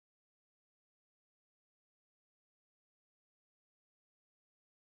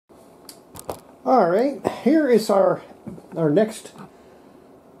Alright, here is our next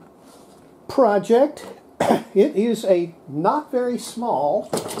project. It is a not very small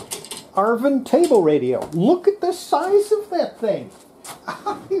Arvin table radio. Look at the size of that thing.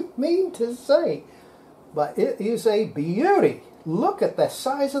 I mean to say, but it is a beauty. Look at the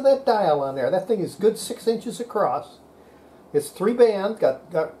size of that dial on there. That thing is good 6 inches across. It's 3-band,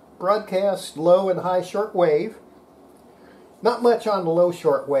 got broadcast low and high shortwave. Not much on the low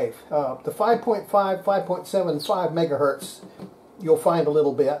shortwave. The 5.5, 5.75 megahertz, you'll find a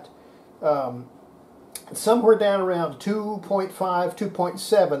little bit. Somewhere down around 2.5,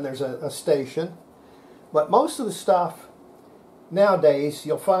 2.7, there's a station. But most of the stuff nowadays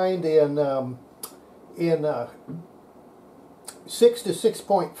you'll find in 6 to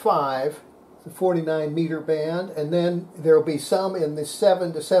 6.5, the 49 meter band, and then there'll be some in the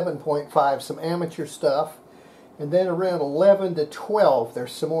 7 to 7.5, some amateur stuff. And then around 11 to 12,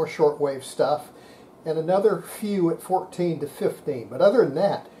 there's some more shortwave stuff, and another few at 14 to 15. But other than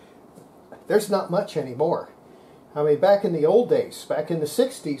that, there's not much anymore. I mean, back in the old days, back in the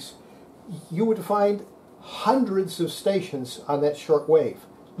 60s, you would find hundreds of stations on that shortwave.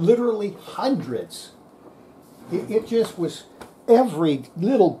 Literally hundreds. It just was every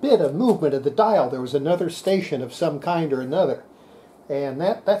little bit of movement of the dial, there was another station of some kind or another. And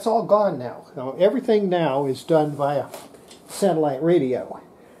that's all gone now. Everything now is done via satellite radio.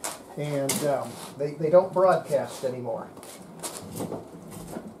 And they don't broadcast anymore.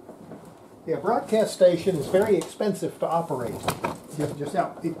 Yeah, broadcast station is very expensive to operate.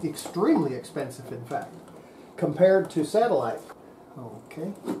 Extremely expensive, in fact, compared to satellite.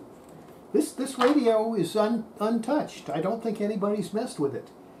 Okay. This radio is untouched. I don't think anybody's messed with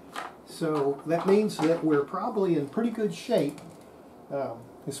it. So that means that we're probably in pretty good shape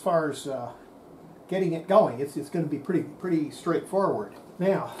as far as getting it going. It's going to be pretty straightforward.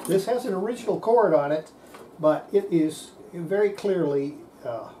 Now, this has an original cord on it, but it is very clearly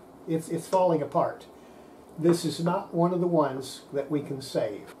it's falling apart. This is not one of the ones that we can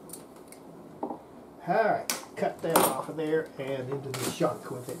save. Alright, cut that off of there and into the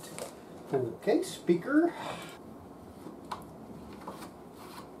junk with it. Okay, speaker.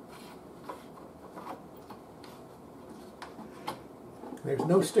 There's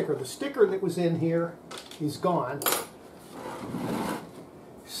no sticker. The sticker that was in here is gone.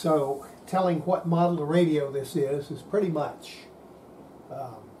 So telling what model of radio this is pretty much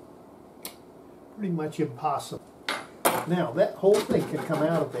impossible. Now that whole thing can come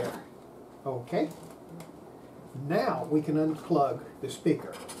out of there. Okay. Now we can unplug the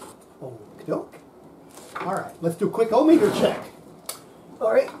speaker. Okey-doke. Alright, let's do a quick ohmmeter check.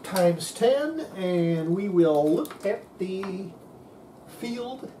 Alright, times 10, and we will look at the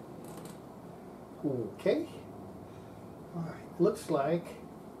field. Okay. Alright, looks like,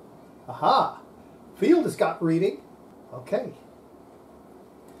 aha, field has got reading. Okay.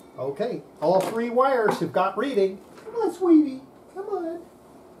 Okay, all 3 wires have got reading. Come on, sweetie. Come on.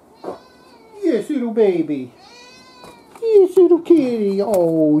 Yes, little baby. Yes, little kitty.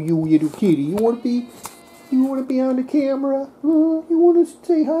 Oh, you little kitty. You want to be on the camera? You want to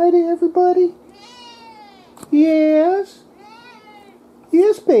say hi to everybody? Yes.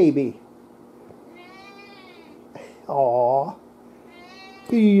 Yes, baby. Aw.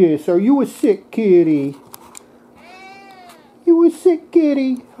 Yes, are you a sick kitty? You a sick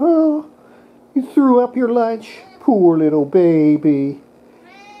kitty? Oh, you threw up your lunch? Poor little baby.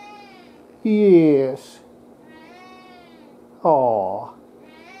 Yes. Aw.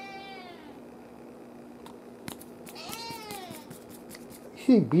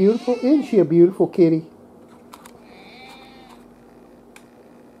 She beautiful? Isn't she a beautiful kitty?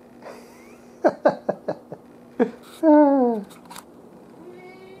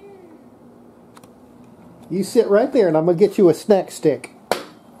 You sit right there and I'm going to get you a snack stick.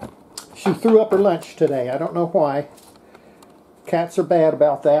 She threw up her lunch today. I don't know why. Cats are bad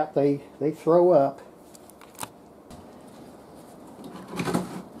about that. They throw up.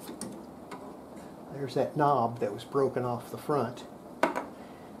 There's that knob that was broken off the front.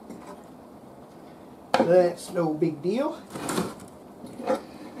 That's no big deal.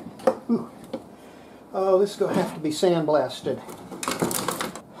 Ooh. Oh, this is going to have to be sandblasted.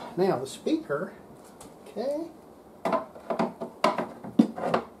 Now the speaker. Okay.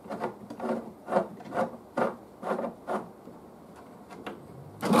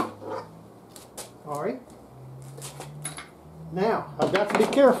 Alright. Now, I've got to be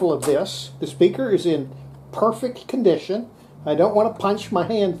careful of this. The speaker is in perfect condition. I don't want to punch my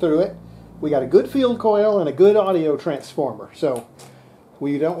hand through it. We got a good field coil and a good audio transformer, so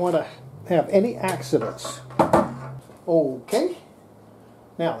we don't want to have any accidents. Okay.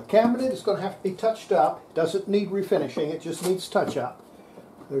 Now the cabinet is going to have to be touched up. It doesn't need refinishing, it just needs touch up.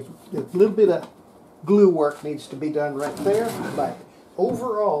 There's a little bit of glue work needs to be done right there, but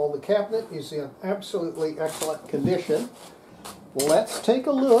overall the cabinet is in absolutely excellent condition. Let's take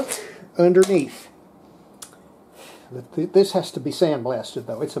a look underneath. This has to be sandblasted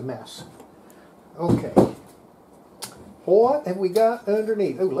though, it's a mess. Okay. What have we got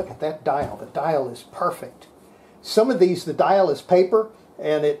underneath? Oh, look at that dial. The dial is perfect. Some of these, the dial is paper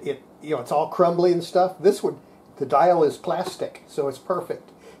and it's all crumbly and stuff. This one, the dial is plastic, so it's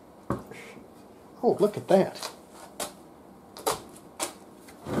perfect. Oh, look at that.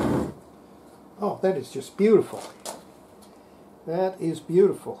 Oh, that is just beautiful. That is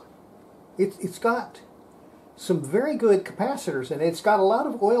beautiful. It's got some very good capacitors in it. It's got a lot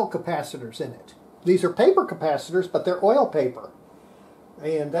of oil capacitors in it. These are paper capacitors, but they're oil paper.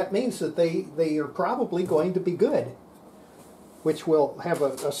 And that means that they are probably going to be good, which will have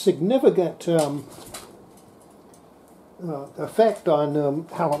a significant effect on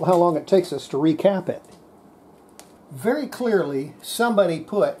how long it takes us to recap it. Very clearly, somebody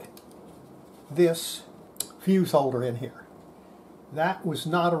put this fuse holder in here. That was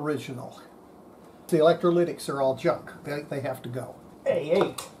not original. The electrolytics are all junk. They have to go.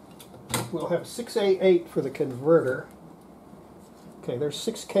 A8. We'll have 6A8 for the converter. Okay, there's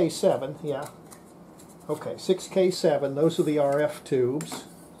 6K7, yeah. Okay, 6K7, those are the RF tubes.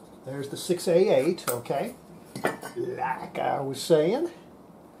 There's the 6A8, okay. Like I was saying.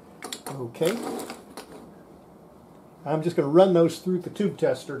 Okay. I'm just going to run those through the tube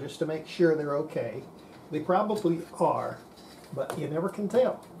tester just to make sure they're okay. They probably are, but you never can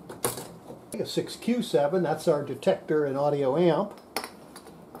tell. A 6Q7, that's our detector and audio amp.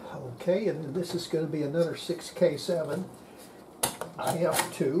 Okay, and then this is going to be another 6K7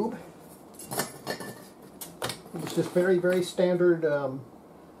 IF tube. It's just very, very standard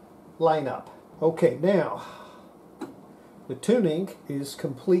lineup. Okay, now, the tuning is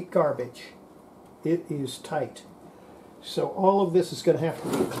complete garbage. It is tight. So all of this is going to have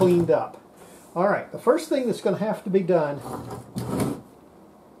to be cleaned up. Alright, the first thing that's going to have to be done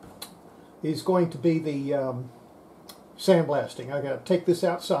is going to be the sandblasting. I've got to take this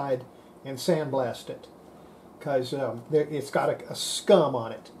outside and sandblast it because it's got a scum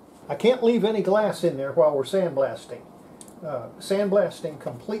on it. I can't leave any glass in there while we're sandblasting. Sandblasting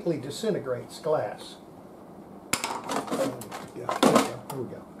completely disintegrates glass. Here we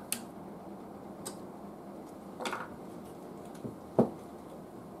go.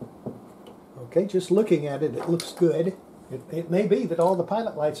 Okay, just looking at it, it looks good. It may be that all the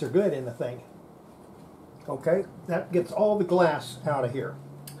pilot lights are good in the thing. Okay, that gets all the glass out of here.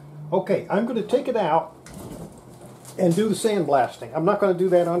 Okay, I'm going to take it out and do the sandblasting. I'm not going to do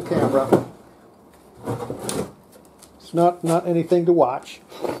that on camera. It's not anything to watch.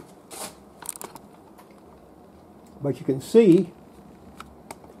 But you can see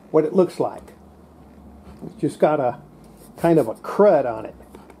what it looks like. It's just got a kind of a crud on it.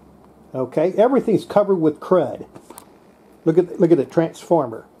 Okay, everything's covered with crud. Look at the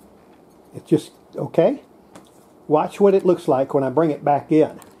transformer. It's just, okay? Watch what it looks like when I bring it back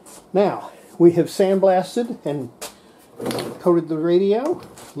in. Now, we have sandblasted and coated the radio.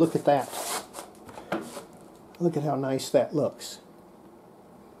 Look at that. Look at how nice that looks.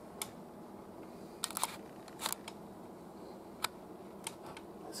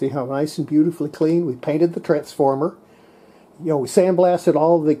 See how nice and beautifully clean? We painted the transformer. You know, we sandblasted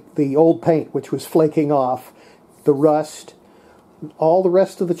all the old paint, which was flaking off, the rust, all the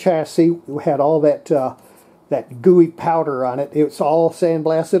rest of the chassis. We had all that gooey powder on it. It's all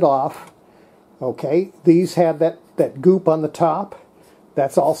sandblasted off. Okay, these had that goop on the top.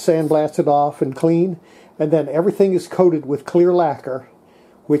 That's all sandblasted off and clean. And then everything is coated with clear lacquer,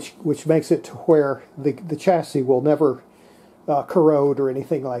 which makes it to where the chassis will never corrode or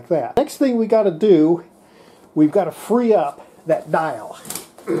anything like that. Next thing we got to do, we've got to free up that dial.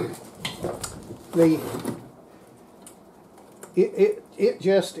 It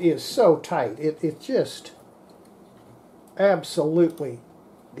just is so tight. It just absolutely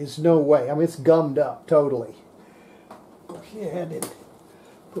is no way. I mean, it's gummed up totally. Go ahead and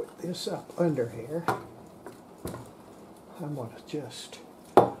put this up under here. I'm going to just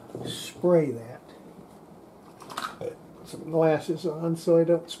spray that. Put some glasses on so I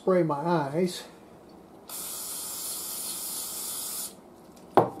don't spray my eyes.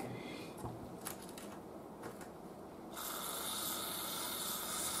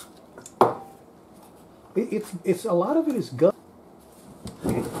 It's a lot of it is gum.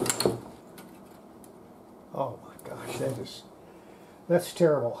 Oh my gosh, that's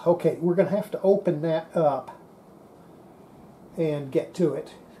terrible. Okay, we're going to have to open that up and get to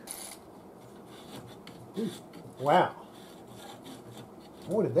it. Wow.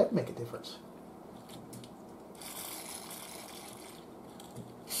 Boy, did that make a difference.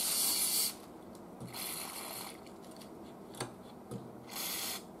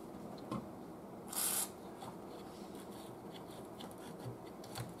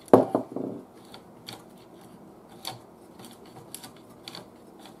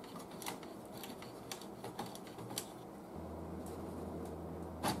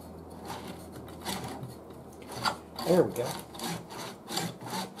 There we go.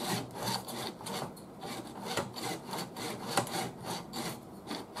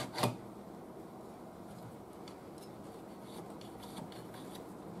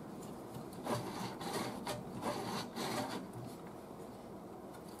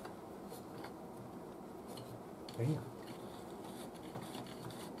 Bam.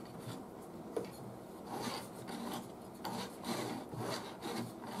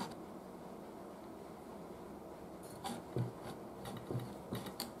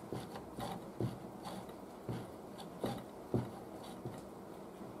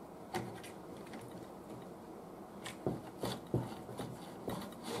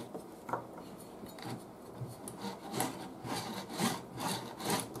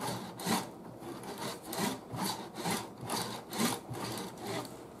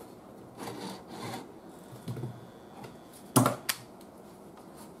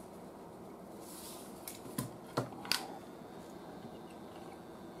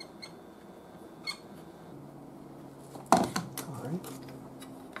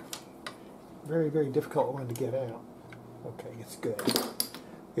 Very, very difficult one to get out. Okay, it's good.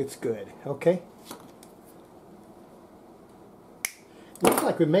 It's good. Okay. Looks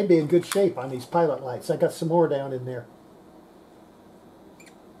like we may be in good shape on these pilot lights. I got some more down in there.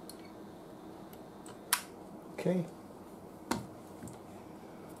 Okay.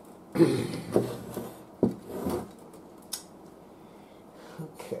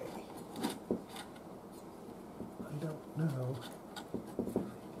 Okay. I don't know.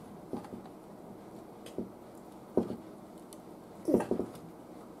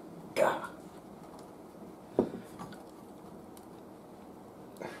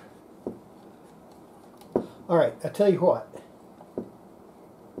 All right, I tell you what.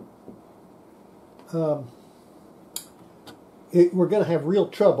 We're going to have real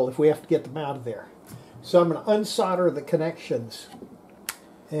trouble if we have to get them out of there. So I'm going to unsolder the connections,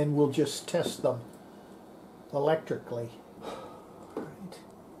 and we'll just test them electrically. All right.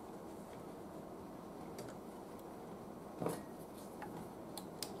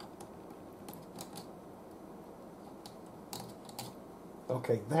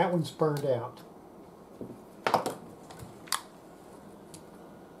 Okay, that one's burned out.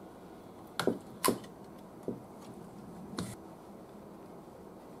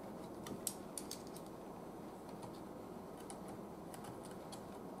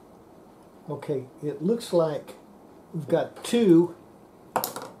 Okay, it looks like we've got two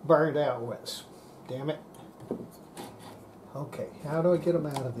burned out ones. Damn it. Okay, how do I get them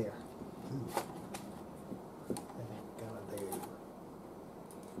out of there? That ain't gonna do.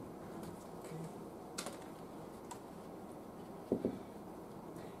 Okay.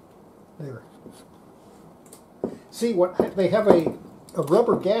 There. See, what they have a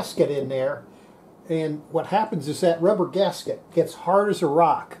rubber gasket in there, and what happens is that rubber gasket gets hard as a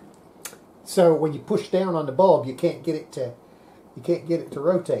rock. So when you push down on the bulb, you can't get it to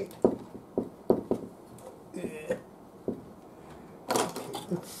rotate. Okay,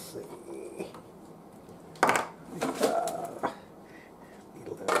 let's see. There we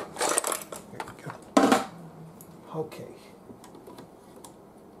go. Okay.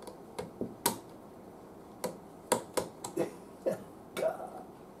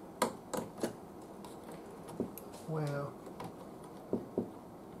 Wow.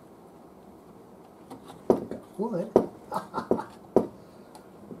 One.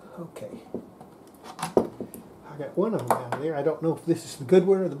 Okay. I got one of them out of there. I don't know if this is the good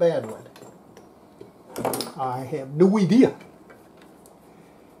one or the bad one. I have no idea.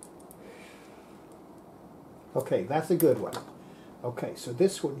 Okay, that's a good one. Okay, so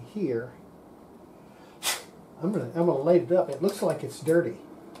this one here, I'm gonna light it up. It looks like it's dirty.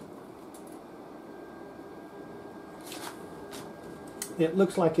 It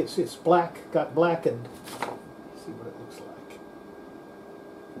looks like it's black, got blackened. Let's see what it looks like.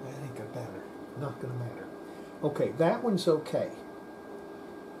 That ain't gonna matter. Not gonna matter. Okay, that one's okay.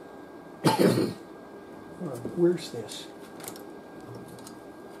 Where's this?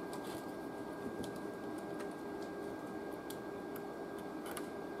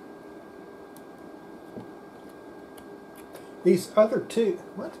 These other two,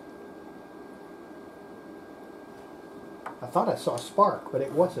 what? thought I saw a spark, but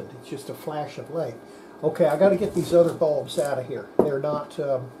it wasn't. It's just a flash of light. Okay, I got to get these other bulbs out of here. They're not...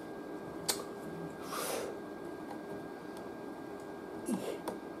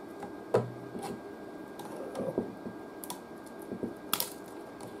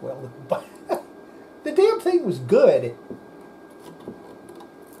 well, the damn thing was good.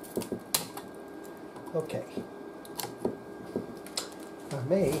 Okay. I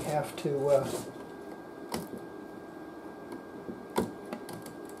may have to...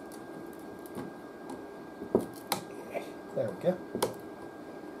 there we go.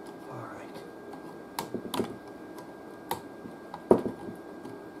 All right.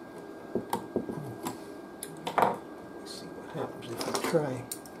 Let's see what happens if I try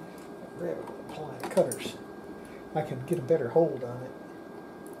grab and apply cutters. I can get a better hold on it.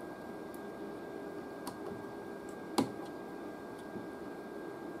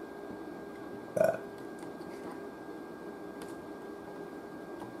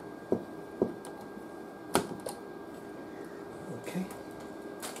 Okay.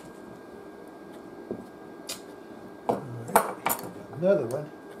 All right. Another one.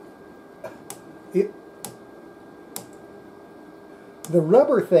 The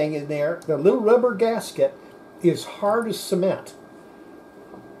rubber thing in there, the little rubber gasket, is hard as cement,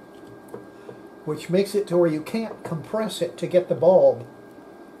 which makes it to where you can't compress it to get the bulb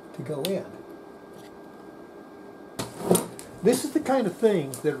to go in. This is the kind of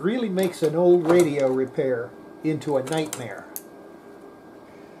thing that really makes an old radio repair into a nightmare.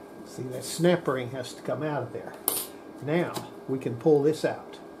 See, that snap ring has to come out of there. Now we can pull this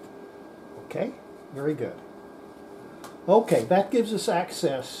out. Okay, very good. Okay, that gives us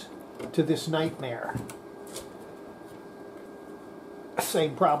access to this nightmare.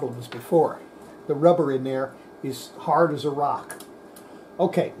 Same problem as before. The rubber in there is hard as a rock.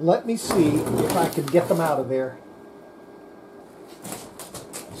 Okay, let me see if I can get them out of there.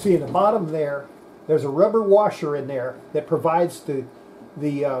 See, in the bottom there, there's a rubber washer in there that provides the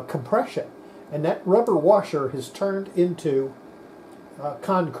compression. And that rubber washer has turned into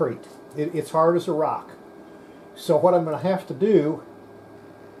concrete. It's hard as a rock. So what I'm going to have to do,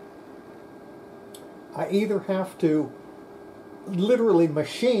 I either have to literally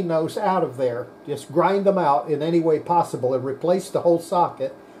machine those out of there, just grind them out in any way possible and replace the whole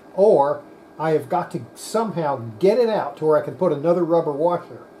socket, or I have got to somehow get it out to where I can put another rubber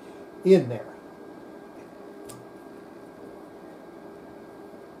washer in there.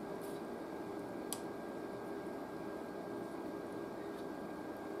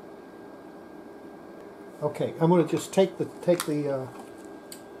 Okay, I'm going to just take the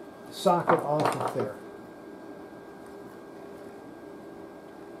socket off of there.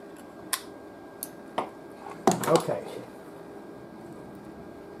 Okay.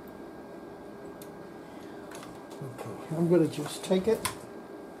 Okay, I'm going to just take it.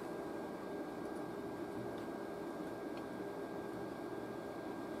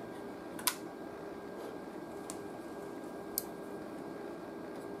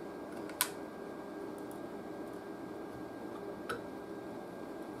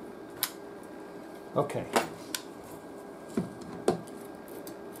 Okay.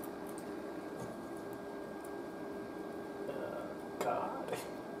 God.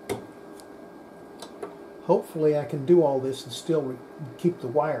 Hopefully I can do all this and still keep the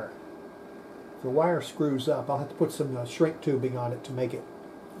wire. If the wire screws up, I'll have to put some shrink tubing on it to make it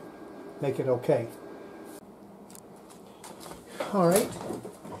okay. All right.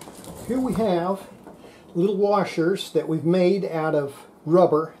 Here we have little washers that we've made out of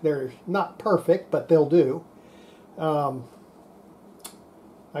rubber. They're not perfect, but they'll do. I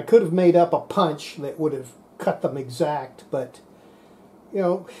could have made up a punch that would have cut them exact, but you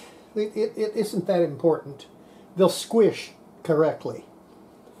know, it isn't that important. They'll squish correctly.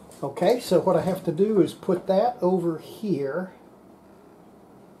 Okay, so what I have to do is put that over here.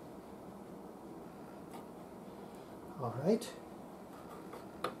 All right.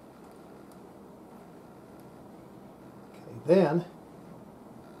 Okay, then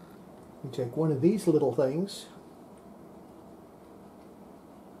you take one of these little things,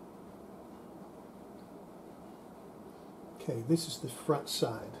 okay, this is the front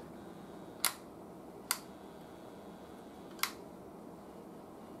side.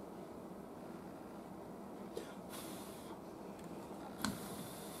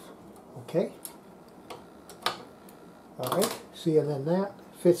 Okay. All right, see, and then that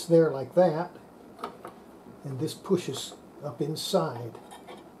fits there like that, and this pushes up inside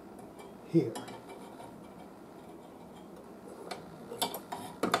here.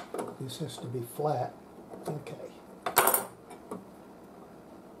 This has to be flat. Okay.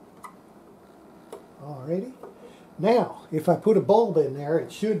 Alrighty. Now, if I put a bulb in there,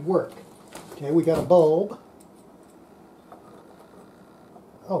 it should work. Okay, we got a bulb.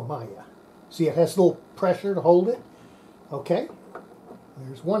 Oh my, yeah. See, it has a little pressure to hold it. Okay,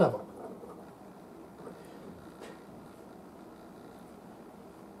 there's one of them.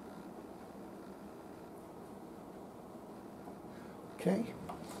 Okay.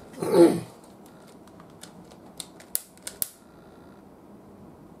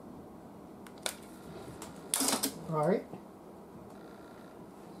 All right.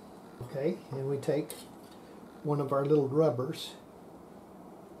 Okay, and we take one of our little rubbers.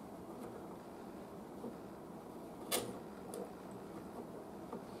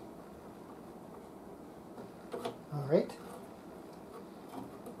 All right.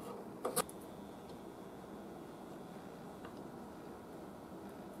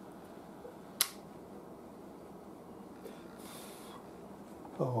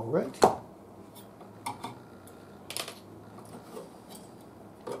 All right.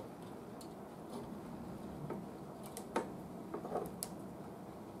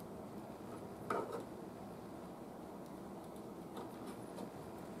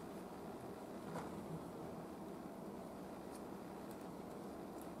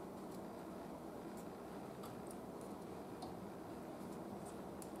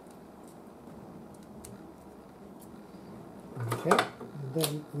 Okay, and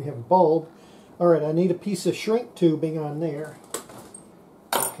then we have a bulb. All right, I need a piece of shrink tubing on there.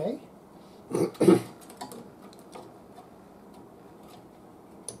 Okay.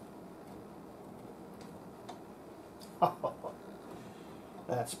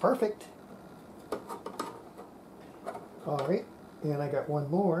 That's perfect. All right, and I got one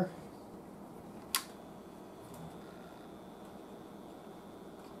more.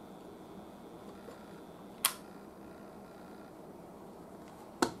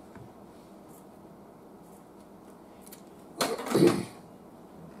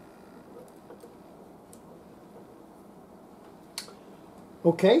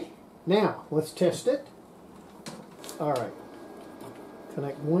 Okay, now let's test it. All right,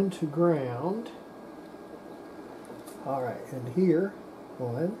 connect one to ground. All right, and here,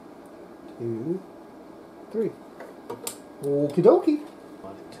 1, 2, 3. Okie dokie.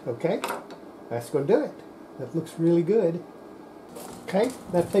 Okay, that's going to do it. That looks really good. Okay,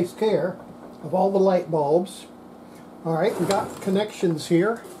 that takes care of all the light bulbs. All right, we got connections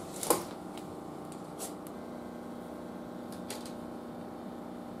here.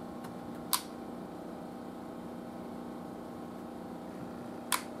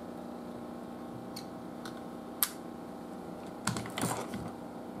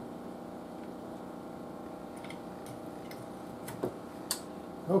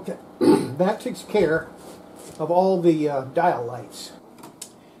 Okay, that takes care of all the dial lights.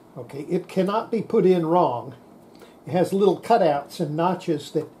 Okay, it cannot be put in wrong. It has little cutouts and notches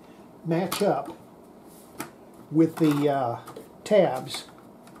that match up with the tabs.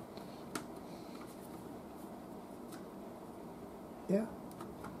 Yeah,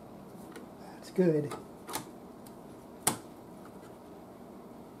 that's good.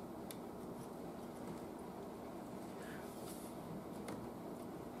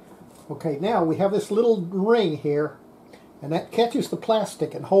 Okay, now we have this little ring here, and that catches the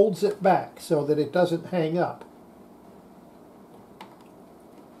plastic and holds it back so that it doesn't hang up.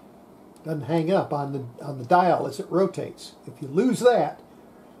 Doesn't hang up on the dial as it rotates. If you lose that,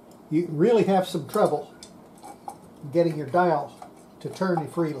 you really have some trouble getting your dial to turn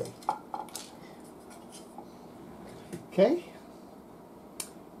freely. Okay,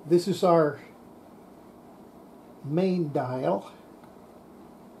 this is our main dial.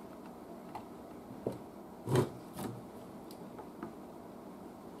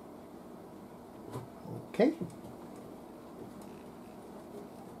 Okay.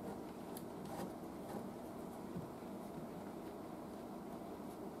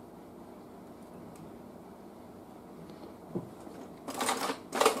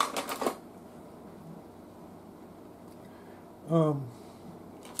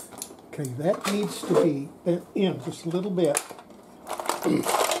 Okay, that needs to be bent in just a little bit.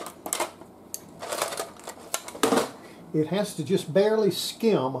 It has to just barely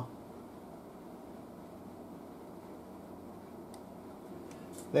skim.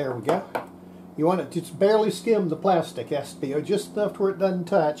 There we go. You want it to just barely skim the plastic. It has to be just enough where it doesn't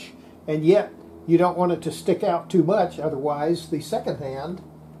touch, and yet you don't want it to stick out too much, otherwise the second hand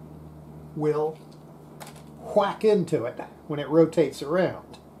will whack into it when it rotates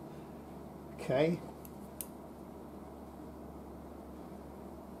around. Okay.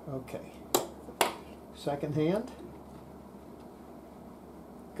 Okay. Second hand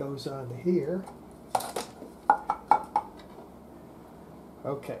goes onto here.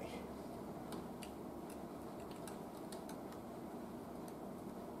 Okay.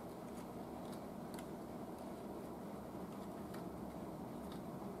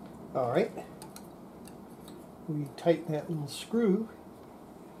 All right. We tighten that little screw.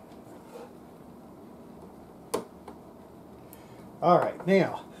 All right,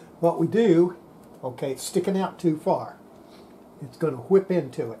 now what we do, okay, it's sticking out too far. It's going to whip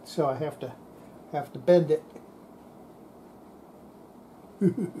into it, so I have to bend it.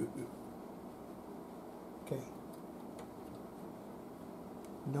 Okay.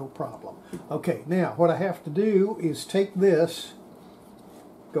 No problem. Okay, now what I have to do is take this,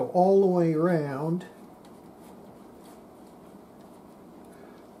 go all the way around.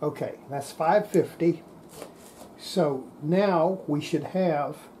 Okay, that's 550. So now we should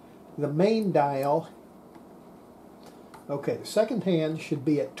have the main dial. Okay, the second hand should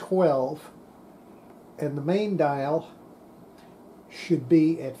be at 12, and the main dial should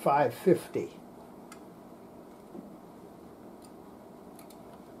be at 550.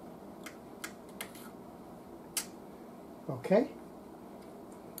 Okay.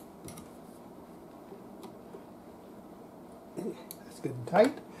 That's good and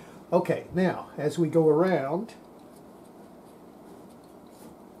tight. Okay, now as we go around,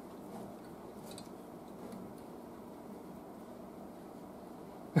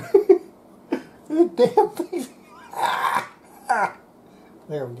 damn thing.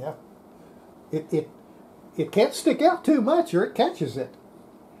 There we go. It can't stick out too much or it catches it.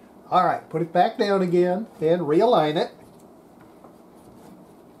 All right, put it back down again and realign it.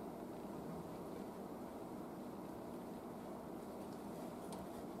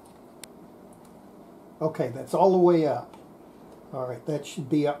 Okay, that's all the way up. All right, that should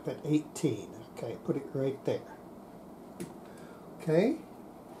be up at 18. Okay, put it right there. Okay,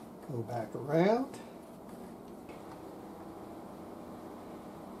 go back around.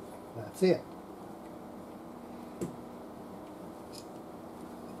 That's it.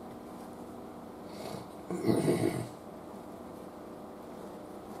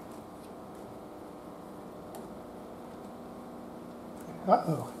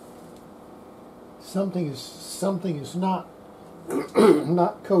 Uh-oh. Something is not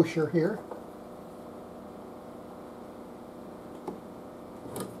not kosher here.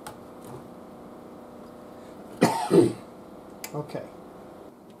 Okay.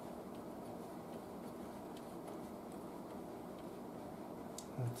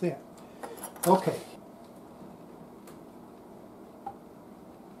 That's it. Okay.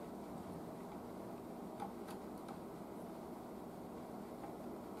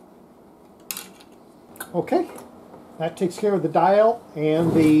 Okay, that takes care of the dial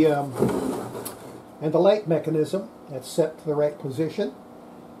and the light mechanism. That's set to the right position.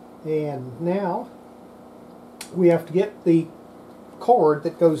 And now we have to get the cord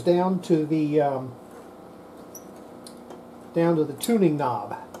that goes down to the tuning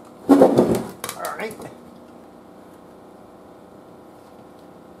knob. All right.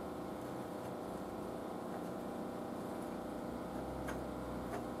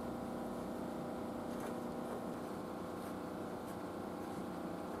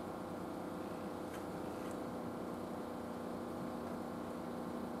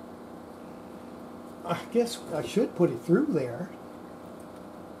 I guess I should put it through there.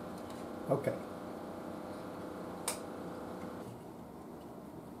 Okay.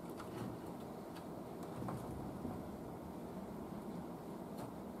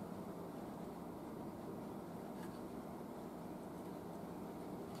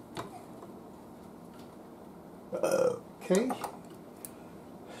 Okay.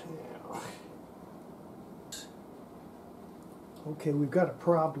 Okay, we've got a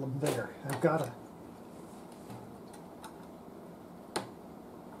problem there. I've got to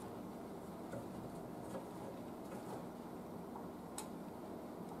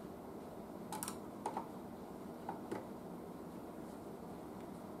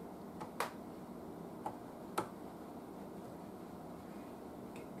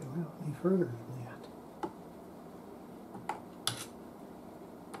go out any further than that.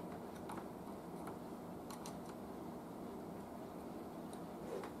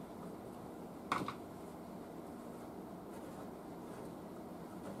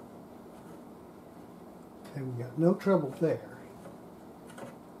 Okay, we got no trouble there.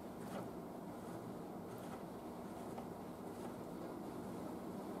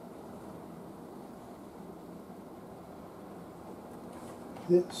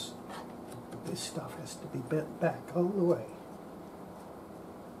 This stuff has to be bent back all the way.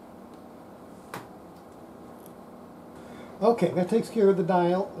 Okay, that takes care of the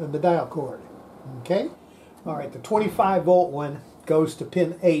dial and the dial cord. Okay? All right, the 25 volt one goes to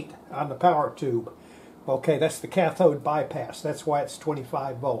pin 8 on the power tube. Okay, that's the cathode bypass. That's why it's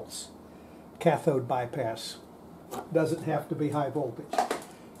 25 volts. Cathode bypass. Doesn't have to be high voltage.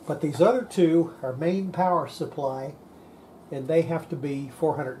 But these other two are main power supply, and they have to be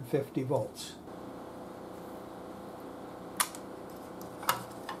 450 volts.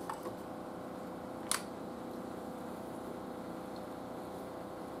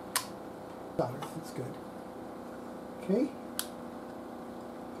 That's good. Okay.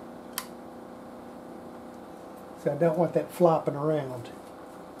 So I don't want that flopping around.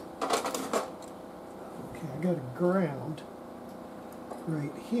 Okay, I got a ground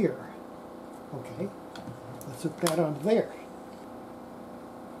right here. Okay, let's hook that onto there.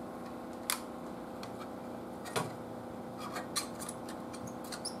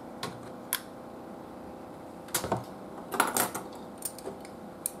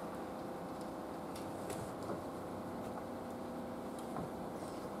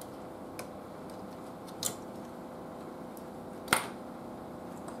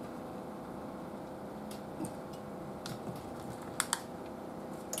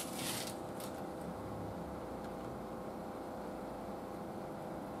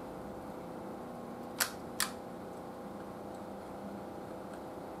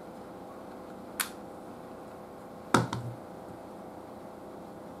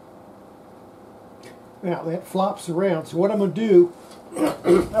 Now that flops around, so what I'm going to do,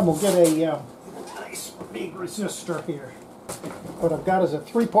 I'm going to get a nice big resistor here. What I've got is a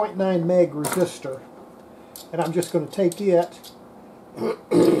 3.9 meg resistor, and I'm just going to take it, I'm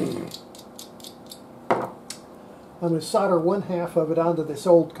going to solder 1/2 of it onto this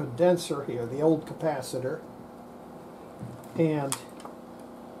old condenser here, the old capacitor, and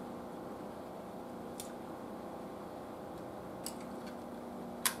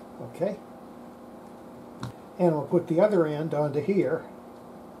okay. And I'll put the other end onto here.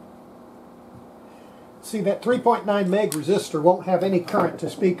 See, that 3.9 meg resistor won't have any current to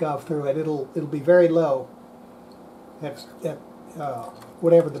speak of through it. It'll be very low at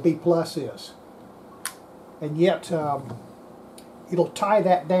whatever the B plus is. And yet it'll tie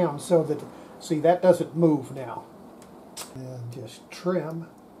that down so that, see, that doesn't move now. And just trim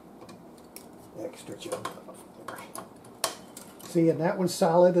extra junk off there. See, and that one's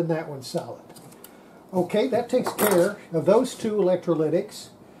solid and that one's solid. Okay, that takes care of those two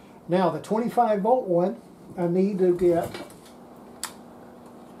electrolytics. Now the 25 volt one, I need to get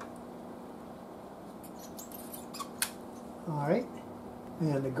alright,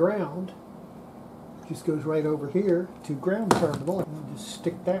 and the ground just goes right over here to ground terminal, and just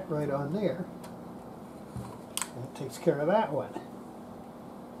stick that right on there. That takes care of that one.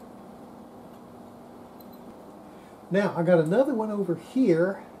 Now I got another one over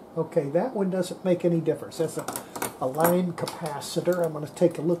here. Okay, that one doesn't make any difference. That's a line capacitor. I'm going to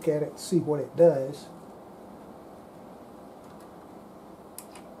take a look at it and see what it does.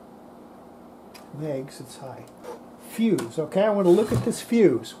 Megs, it's high. Fuse. Okay, I want to look at this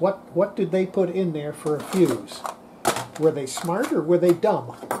fuse. What did they put in there for a fuse? Were they smart or were they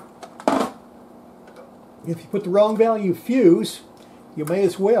dumb? If you put the wrong value fuse, you may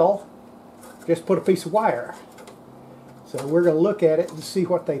as well just put a piece of wire. So we're going to look at it and see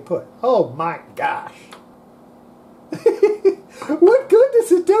what they put. Oh my gosh. What good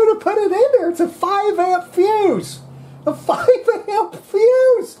does it do to put it in there? It's a 5 amp fuse. A 5 amp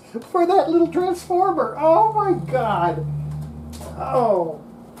fuse for that little transformer. Oh my God. Oh.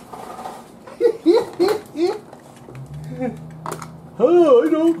 Oh, I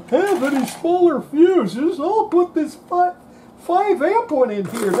don't have any smaller fuses. I'll put this 5 amp one in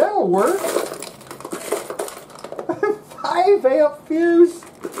here. That'll work. 5 amp fuse.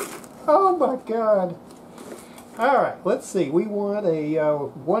 Oh my God. Alright, let's see. We want a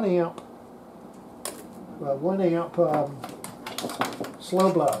 1 amp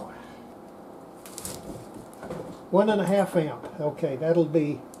slow blow. 1.5 amp. Okay, that'll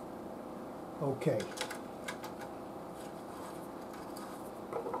be okay.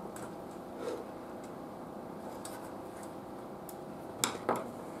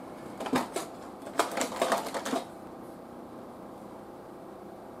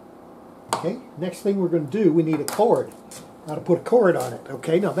 Okay, next thing we're going to do, we need a cord. How to put a cord on it.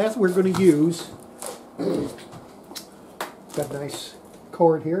 Okay, now that's what we're going to use. Got a nice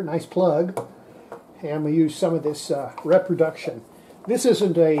cord here, nice plug. And I'm going to use some of this reproduction. This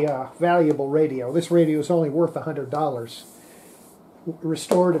isn't a valuable radio. This radio is only worth $100.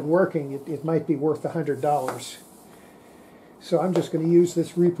 Restored and working, it might be worth $100. So I'm just going to use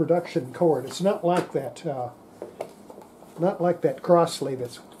this reproduction cord. It's not like that. Not like that Crossley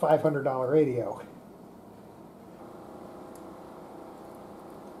that's $500 radio.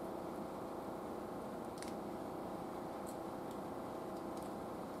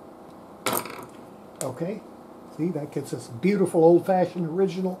 Okay, see, that gets us a beautiful old-fashioned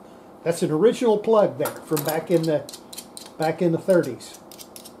original. That's an original plug there from back in the 30s.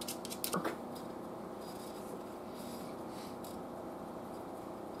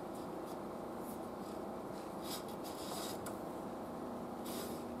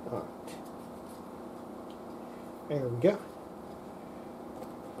 All right. There we go.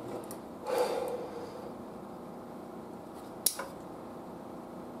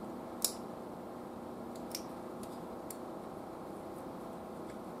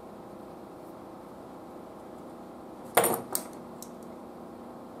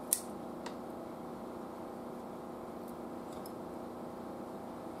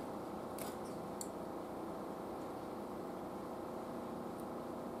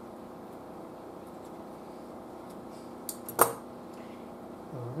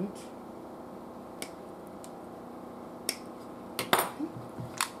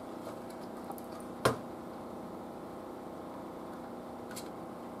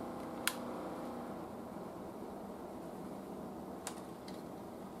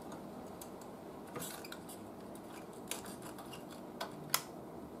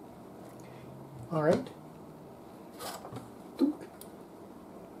 All right.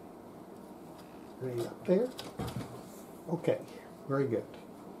 Right up there. Okay, very good.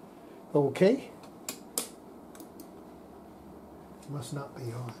 Okay. Must not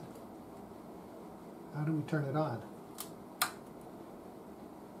be on. How do we turn it on?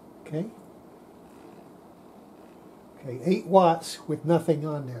 Okay. Okay, 8 watts with nothing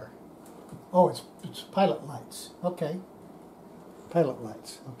on there. Oh, it's pilot lights. Okay. Pilot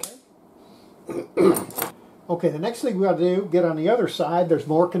lights. Okay. Okay, the next thing we got to do, get on the other side. There's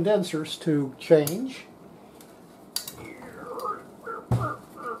more condensers to change.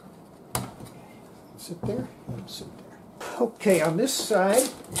 Sit there. Sit there. Okay, on this side,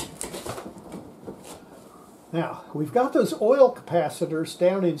 now we've got those oil capacitors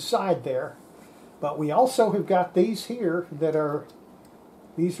down inside there, but we also have got these here that are,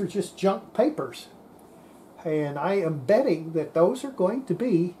 these are just junk papers, and I am betting that those are going to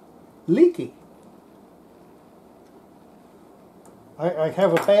be leaky. I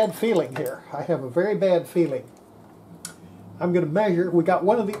have a bad feeling here. I have a very bad feeling. I'm going to measure. We got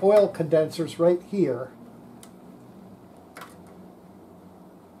one of the oil condensers right here.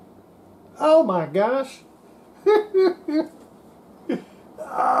 Oh my gosh.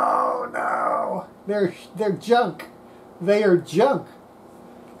 Oh no. They're junk. They are junk.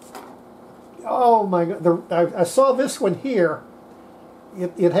 Oh my God. I saw this one here.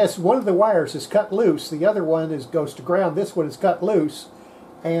 It has, one of the wires is cut loose. The other one goes to ground. This one is cut loose.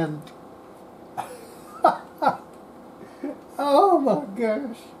 And oh my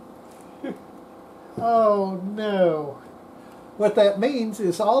gosh. Oh no. What that means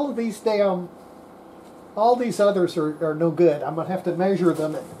is all these others are no good. I'm going to have to measure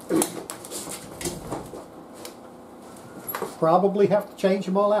them. Probably have to change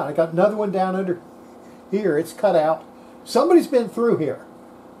them all out. I got another one down under here. It's cut out. Somebody's been through here.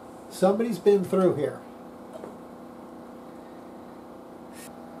 Somebody's been through here.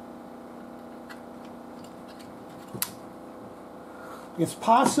 It's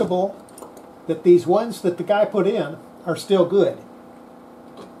possible that these ones that the guy put in are still good.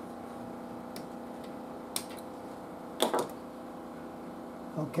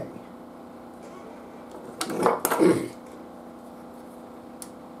 Okay.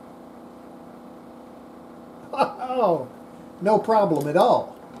 Oh, no problem at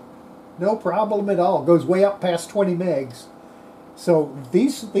all. No problem at all. Goes way up past 20 megs. So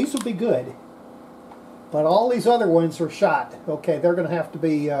these will be good. But all these other ones are shot. Okay, they're going to have to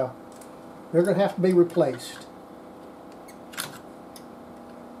be replaced.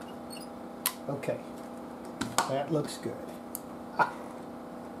 Okay, that looks good.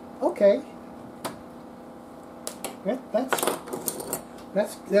 Okay,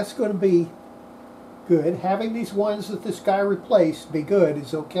 that's going to be good. Having these ones that this guy replaced be good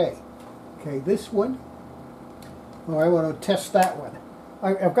is okay. Okay, this one. Oh, I want to test that one.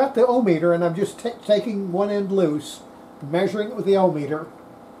 I've got the ohmmeter, and I'm just taking one end loose, measuring it with the ohmmeter.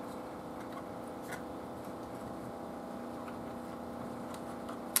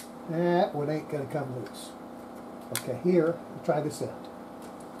 That one ain't going to come loose. Okay, here, I'll try this end.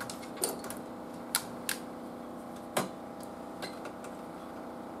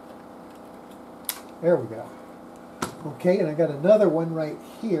 There we go. Okay, and I got another one right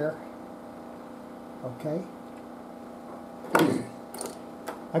here. Okay.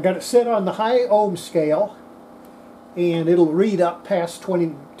 I got it set on the high ohm scale, and it'll read up past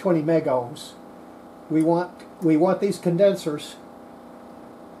 20 meg ohms. We want these condensers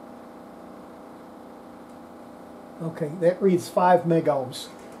Okay, that reads 5 megohms.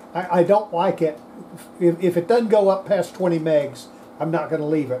 I don't like it. If it doesn't go up past 20 megs, I'm not going to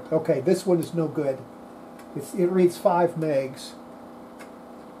leave it. Okay, this one is no good. It reads 5 megs.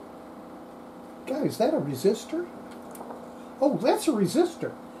 God, is that a resistor? Oh, that's a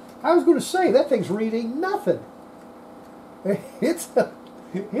resistor. I was going to say, that thing's reading nothing. It's a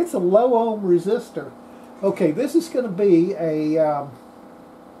low ohm resistor. Okay, this is going to be a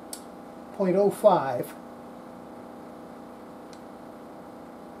 0.05.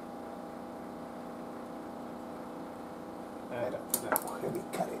 I don't know. Let me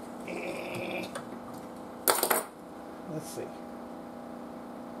cut it. Let's see.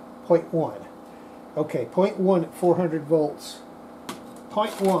 0.1. Okay, 0.1 at 400 volts.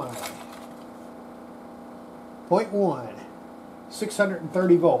 0.1. 0.1.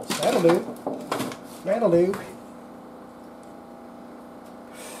 630 volts. That'll do. That'll do.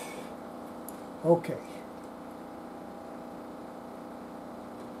 Okay.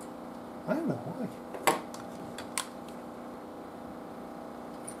 I don't know why.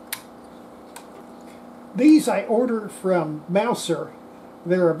 These I ordered from Mouser.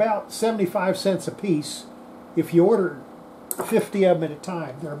 They're about 75 cents a piece. If you order 50 of them at a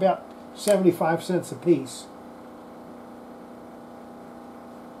time, they're about 75 cents a piece.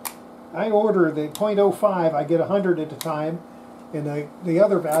 I order the 0.05, I get 100 at a time, and the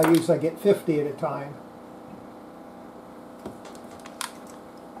other values I get 50 at a time.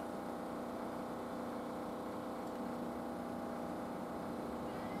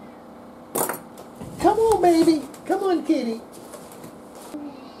 Come on, baby. Come on, kitty.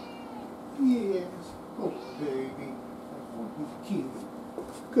 Yes. Oh, baby. Oh, you cute.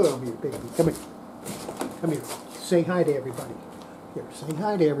 Come here, baby. Come here. Come here. Say hi to everybody. Here, say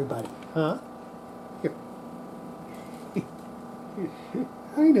hi to everybody. Huh? Here.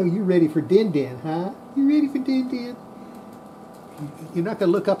 I know you're ready for Din Din, huh? You ready for Din Din? You're not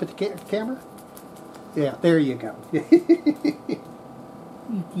going to look up at the camera? Yeah, there you go. You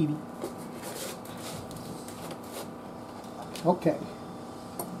kitty. Okay.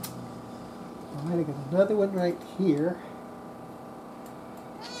 All right, I got another one right here.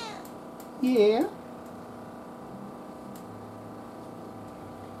 Yeah.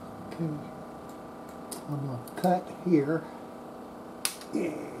 Okay. I'm going to cut here.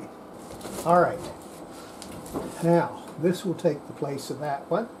 Yeah. All right. Now, this will take the place of that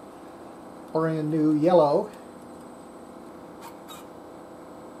one. Brand new yellow.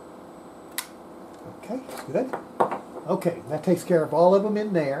 Okay, good. Okay, that takes care of all of them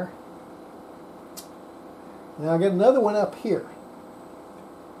in there. Now I got another one up here.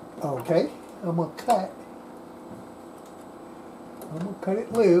 Okay, I'm going to cut. I'm going to cut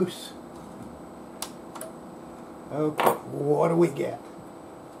it loose. Okay, what do we get?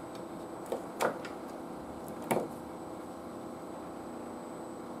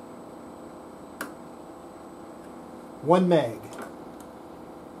 One meg.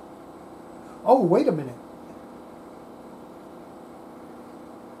 Oh, wait a minute.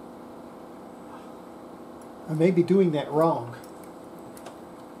 I may be doing that wrong.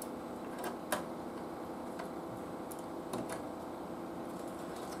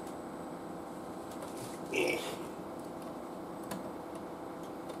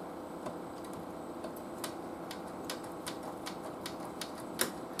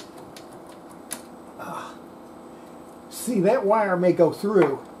 See, that wire may go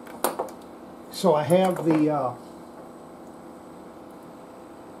through, so I have the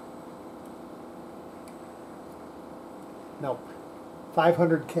no,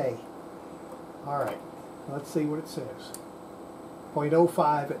 500K. All right, let's see what it says.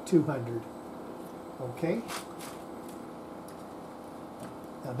 0.05 at 200. Okay.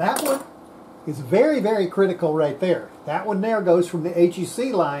 Now that one is very, very critical right there. That one there goes from the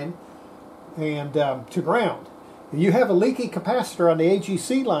AGC line and to ground. If you have a leaky capacitor on the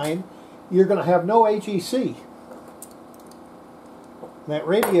AGC line, you're going to have no AGC. That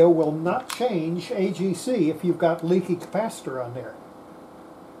radio will not change AGC if you've got leaky capacitor on there.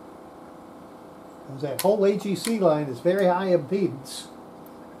 Because that whole AGC line is very high impedance,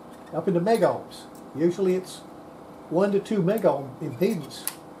 up into megohms. Usually it's 1 to 2 megohm impedance.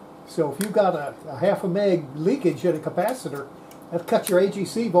 So if you've got a half a meg leakage in a capacitor, that cuts your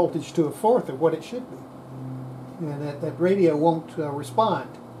AGC voltage to 1/4 of what it should be. And that radio won't respond.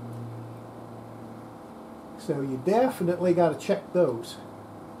 So you definitely got to check those.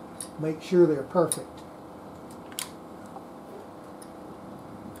 Make sure they're perfect.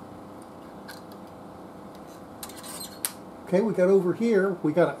 Okay, we got over here,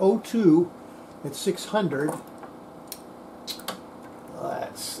 we got an O2 at 600.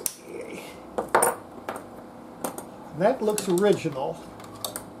 Let's see. that looks original.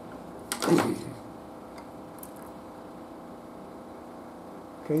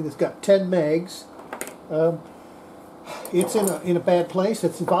 Okay, this got 10 megs. It's in a bad place.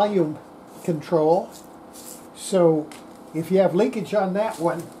 It's volume control. So if you have leakage on that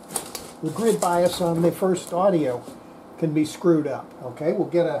one, the grid bias on the first audio can be screwed up. Okay, we'll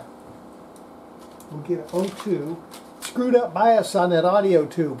get a O2 screwed up bias on that audio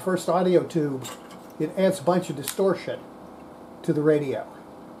tube. First audio tube, it adds a bunch of distortion to the radio.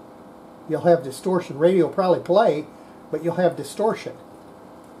 You'll have distortion. Radio will probably play, but you'll have distortion.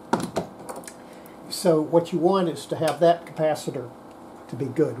 So what you want is to have that capacitor to be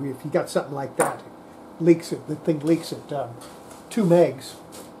good. If you got something like that, leaks it. The thing leaks at 2 megs.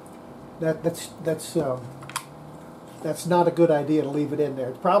 That's not a good idea to leave it in there.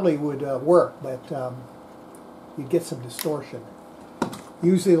 It probably would work, but you'd get some distortion.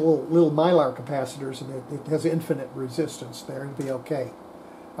 Use the little Mylar capacitors, and it has infinite resistance there, and be okay.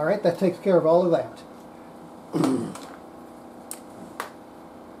 All right, that takes care of all of that.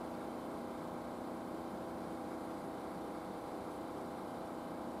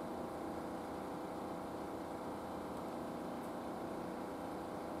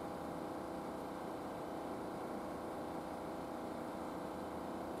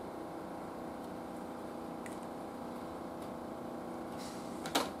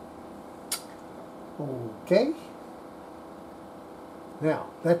 Okay.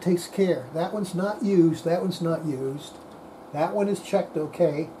 Now, that takes care. That one's not used. That one's not used. That one is checked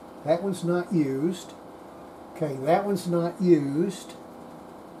okay. That one's not used. Okay, that one's not used.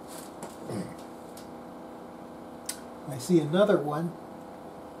 I see another one.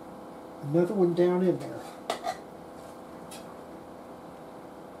 Another one down in there.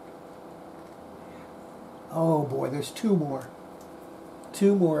 Oh boy, there's 2 more.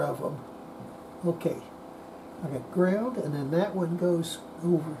 2 more of them. Okay, I got ground, and then that one goes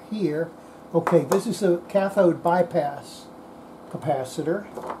over here. Okay, this is a cathode bypass capacitor.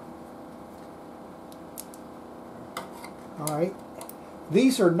 All right,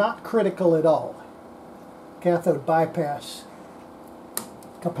 these are not critical at all. Cathode bypass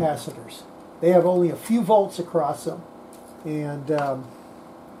capacitors. They have only a few volts across them, and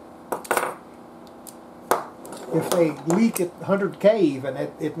if they leak at 100K even,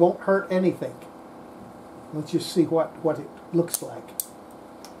 it won't hurt anything. Let's just see what it looks like.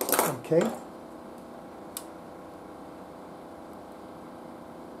 Okay.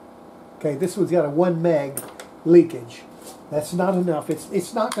 Okay, this one's got a 1 meg leakage. That's not enough.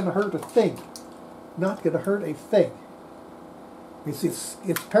 It's not going to hurt a thing. Not going to hurt a thing. It's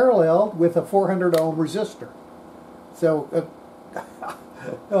paralleled with a 400 ohm resistor. So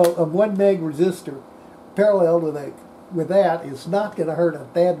a 1 meg resistor paralleled with that is not going to hurt a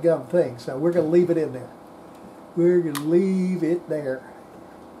dadgum thing. So we're going to leave it in there. We're going to leave it there.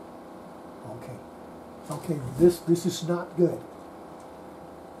 Okay. Okay, this is not good.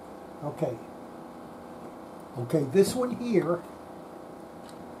 Okay. Okay, this one here.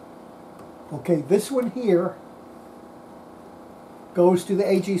 Okay, this one here goes to the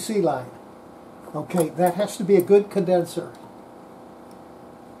AGC line. Okay, that has to be a good condenser.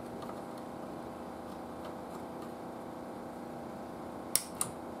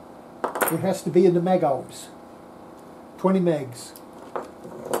 It has to be in the megohms. 20 megs.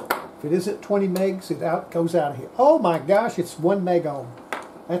 If it isn't 20 megs, it goes out of here. Oh my gosh, it's 1 megohm.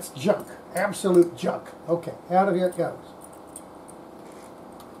 That's junk. Absolute junk. Okay, out of here it goes.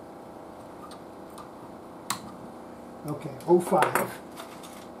 Okay, 0.5.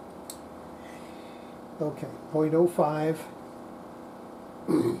 Okay, 0.05.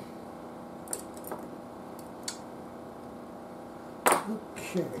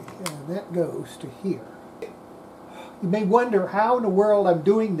 Okay, and that goes to here. You may wonder how in the world I'm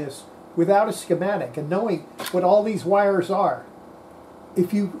doing this without a schematic and knowing what all these wires are.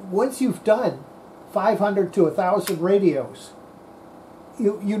 Once you've done 500 to 1,000 radios,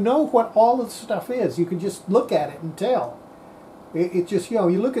 you know what all this stuff is. You can just look at it and tell. It just,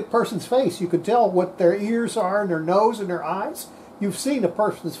 you look at a person's face, you can tell what their ears are and their nose and their eyes. You've seen a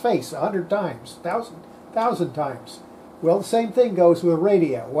person's face 100 times, 1,000 times. Well, the same thing goes with a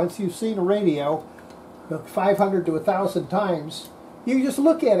radio. Once you've seen a radio 500 to 1,000 times, you just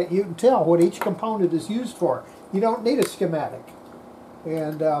look at it, you can tell what each component is used for. You don't need a schematic.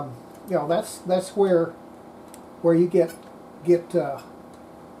 And that's where you get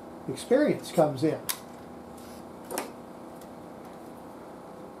experience comes in.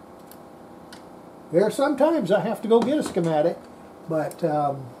 There are some times I have to go get a schematic, but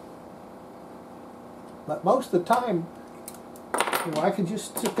most of the time, I can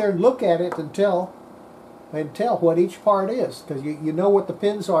just sit there and look at it and tell and tell what each part is, because you know what the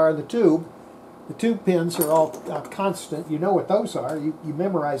pins are in the tube. The tube pins are all constant. You know what those are. You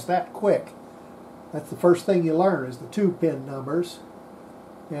memorize that quick. That's the first thing you learn is the tube pin numbers.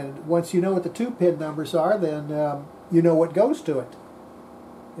 And once you know what the tube pin numbers are, then you know what goes to it.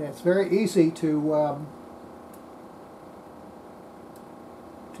 And it's very easy to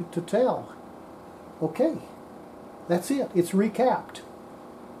tell. Okay, that's it. It's recapped.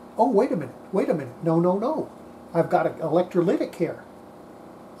 Oh, wait a minute. Wait a minute. No, no, no. I've got an electrolytic here.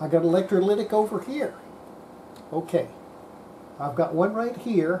 I got electrolytic over here. Okay. I've got one right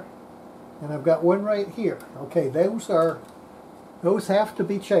here, and I've got one right here. Okay, those have to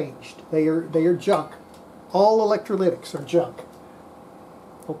be changed. They are junk. All electrolytics are junk.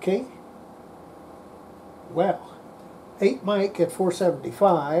 Okay. Well, 8 mic at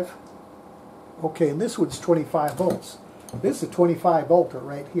 475. Okay, and this one's 25 volts. This is a 25 volter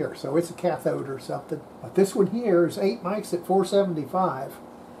right here, so it's a cathode or something. But this one here is 8 mics at 475.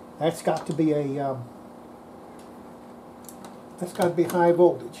 That's got to be a that's got to be high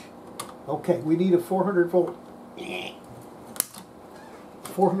voltage. Okay, we need a 400 volt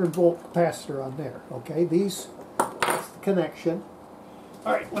 400 volt capacitor on there. Okay, that's the connection.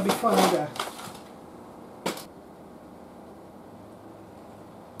 All right, let me find a.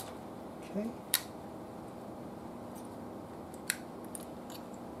 Okay.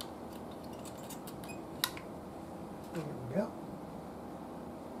 There we go.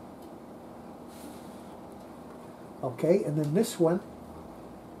 Okay, and then this one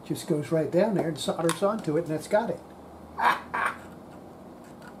just goes right down there and solders onto it, and that's got it.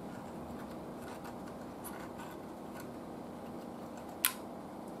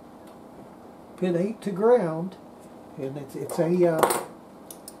 Pin 8 to ground, and it's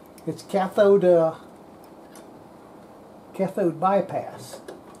cathode bypass.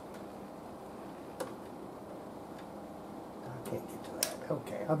 I can't get to that.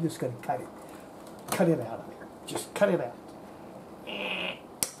 Okay, I'm just going to cut it out of there. Just cut it out.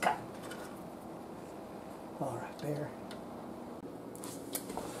 Cut. All right, there.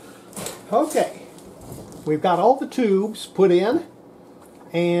 Okay, we've got all the tubes put in,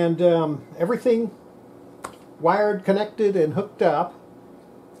 and everything wired, connected, and hooked up,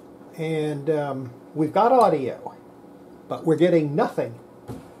 and we've got audio, but we're getting nothing.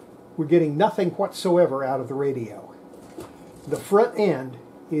 We're getting nothing whatsoever out of the radio. The front end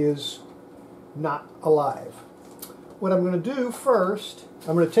is not alive. What I'm going to do first,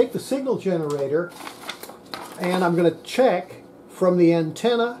 I'm going to take the signal generator and I'm going to check from the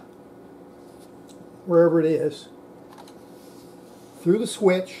antenna, wherever it is, through the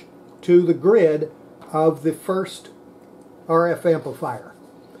switch to the grid of the first RF amplifier.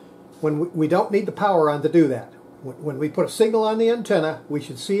 When we don't need the power on to do that. When we put a signal on the antenna, we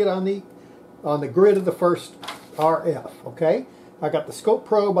should see it on the grid of the first RF. Okay, I got the scope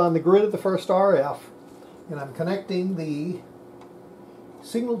probe on the grid of the first RF, and I'm connecting the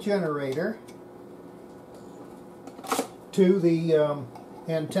signal generator to the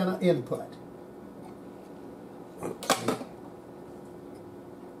antenna input.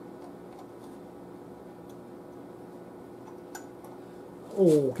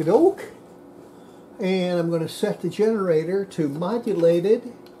 Okie doke. And I'm going to set the generator to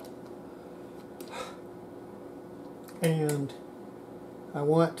modulated, and I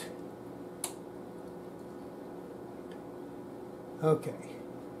want, okay,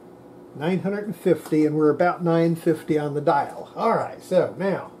 950, and we're about 950 on the dial. Alright, so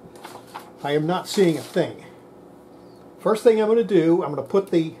now I am not seeing a thing. First thing I'm going to do, I'm going to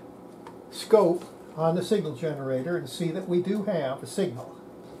put the scope on the signal generator and see that we do have a signal.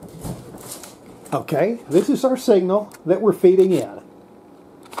 Okay, this is our signal that we're feeding in.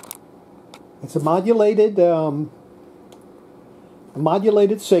 It's a modulated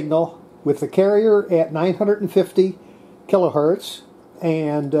signal with the carrier at 950 kilohertz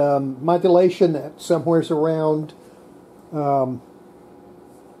and modulation at somewheres around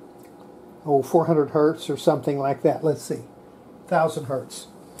 400 hertz or something like that. Let's see, 1000 hertz.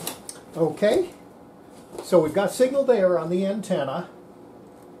 Okay, so we've got signal there on the antenna.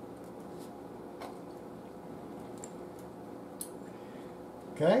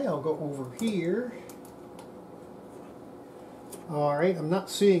 Okay, I'll go over here. All right, I'm not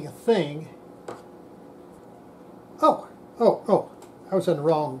seeing a thing. Oh, I was in the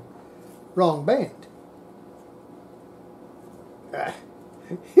wrong band.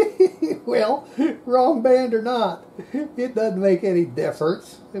 Well, wrong band or not, it doesn't make any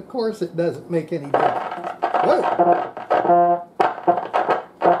difference. Of course it doesn't make any difference. Whoa!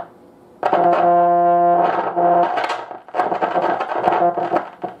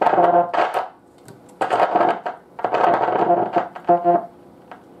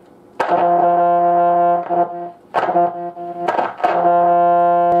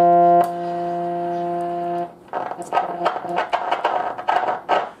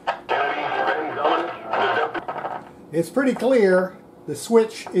 It's pretty clear the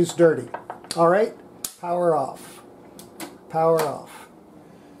switch is dirty. All right, power off. Power off.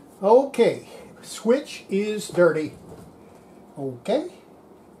 Okay, switch is dirty. Okay,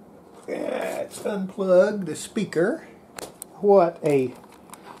 let's unplug the speaker. What a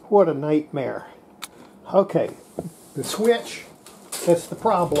nightmare. Okay, the switch, that's the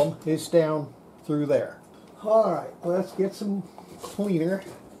problem, is down through there. All right, let's get some cleaner.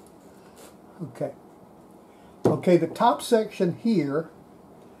 Okay. Okay, the top section here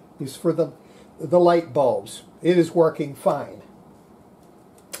is for the light bulbs. It is working fine.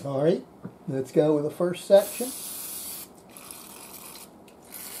 All right, let's go with the first section.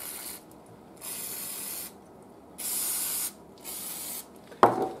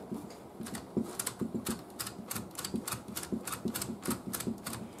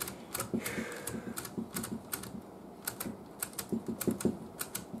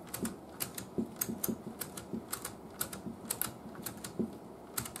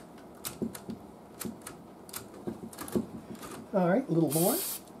 All right, a little more.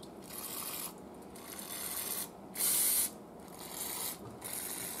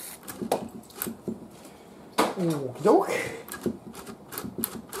 Okey-doke.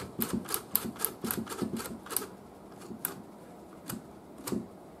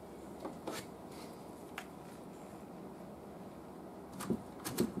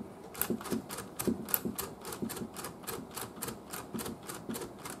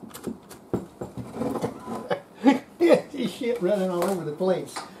 Shit running all over the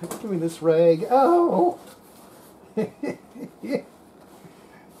place. Give me this rag. Oh!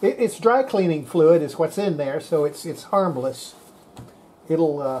 It's dry cleaning fluid is what's in there, so it's harmless.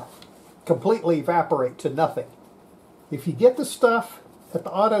 It'll completely evaporate to nothing. If you get the stuff at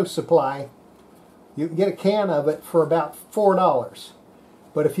the auto supply, you can get a can of it for about $4.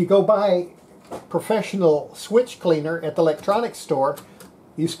 But if you go buy professional switch cleaner at the electronics store,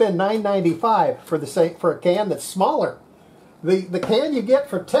 you spend $9.95 for a can that's smaller. The can you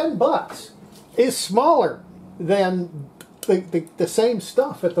get for $10 is smaller than the same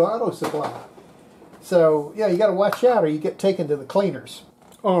stuff at the auto supply. So yeah, you got to watch out or you get taken to the cleaners.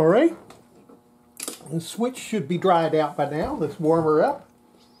 All right, the switch should be dried out by now. Let's warm her up.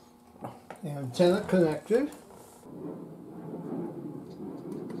 Antenna connected.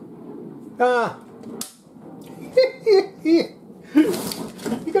 You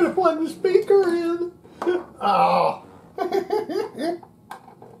gotta plug the speaker in. Oh.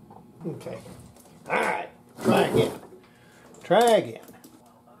 Okay. All right. Try again. Try again.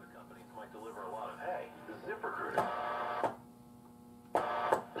 Other companies might deliver a lot of hay. ZipRecruiter.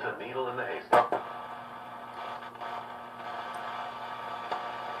 It's a needle in the haystack.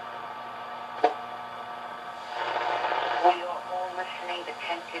 We are all listening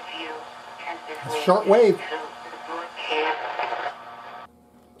attentively. Shortwave.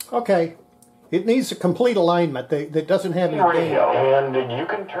 Okay. It needs a complete alignment that doesn't have any gain. And you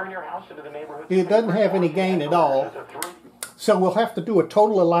can turn your house into the neighborhood. It doesn't have any gain at all. So we'll have to do a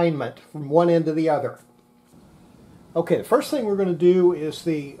total alignment from one end to the other. Okay, the first thing we're going to do is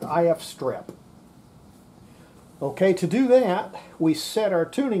the IF strip. Okay, to do that, we set our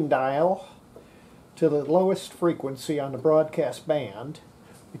tuning dial to the lowest frequency on the broadcast band.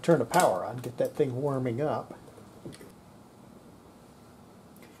 We turn the power on, get that thing warming up.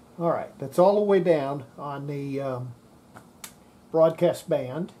 All right, that's all the way down on the broadcast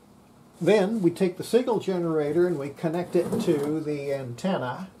band. Then we take the signal generator and we connect it to the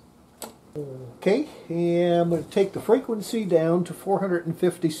antenna. Okay, and I'm going to take the frequency down to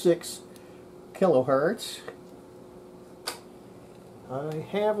 456 kilohertz. I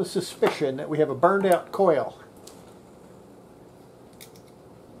have a suspicion that we have a burned out coil.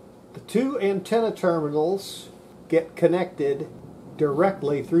 The two antenna terminals get connected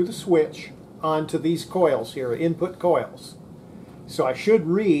directly through the switch onto these coils here, input coils. So I should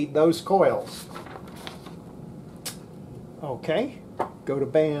read those coils. Okay, go to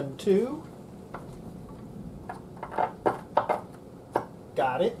band 2.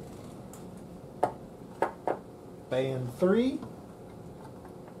 Got it. Band 3.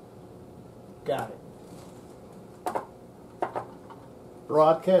 Got it.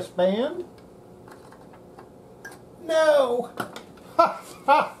 Broadcast band. No!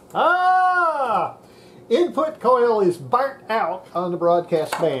 Input coil is burnt out on the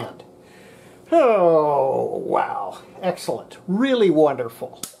broadcast band. Oh, wow. Excellent. Really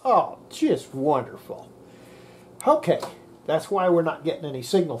wonderful. Oh, just wonderful. Okay, that's why we're not getting any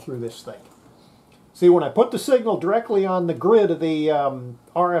signal through this thing. See, when I put the signal directly on the grid of the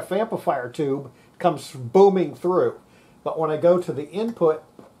RF amplifier tube, it comes booming through. But when I go to the input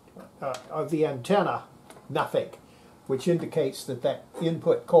of the antenna, nothing. which indicates that that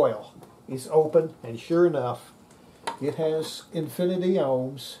input coil is open, and sure enough, it has infinity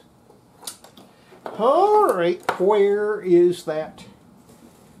ohms. All right, where is that?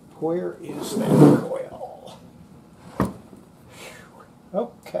 Where is that coil?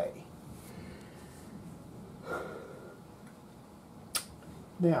 Okay.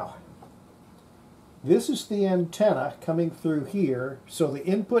 Now, this is the antenna coming through here, so the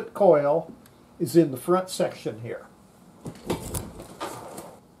input coil is in the front section here.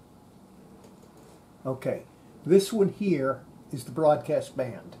 Okay, this one here is the broadcast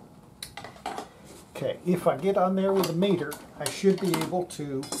band. Okay, if I get on there with a meter, I should be able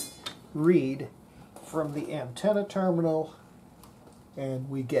to read from the antenna terminal, and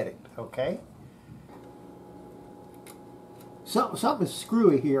we get it, okay? Something is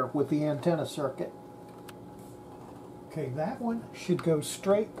screwy here with the antenna circuit. Okay, that one should go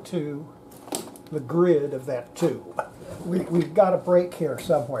straight to the grid of that tube. We've got a break here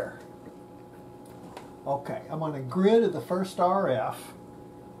somewhere. Okay, I'm on a grid of the first RF,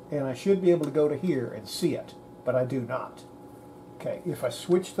 and I should be able to go to here and see it, but I do not. Okay, if I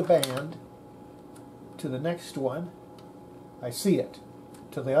switch the band to the next one, I see it.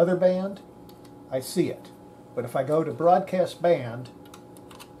 To the other band, I see it. But if I go to broadcast band,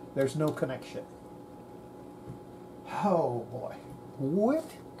 there's no connection. Oh boy, what?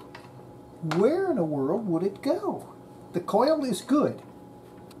 Where in the world would it go? The coil is good.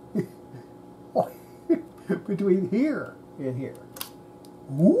 Between here and here.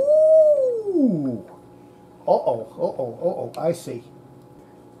 Woo! Uh-oh, I see.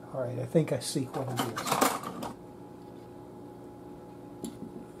 All right, I think I see what it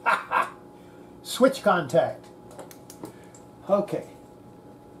is. Switch contact. Okay.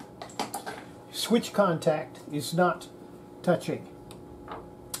 Switch contact is not touching.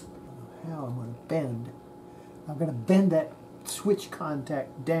 How I'm going to bend. I'm going to bend that switch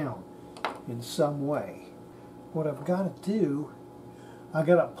contact down in some way. What I've got to do, I've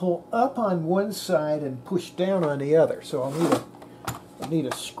got to pull up on one side and push down on the other. So I'll need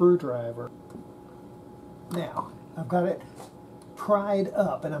a screwdriver. Now, I've got it pried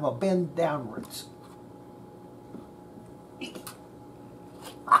up, and I'm going to bend downwards.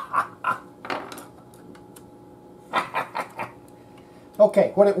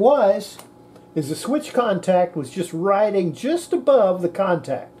 Okay, what it was is the switch contact was just riding just above the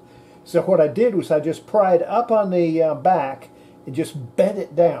contact. So what I did was I just pried up on the back and just bent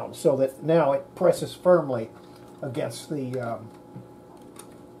it down so that now it presses firmly against the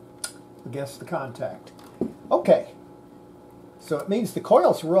contact. Okay, so it means the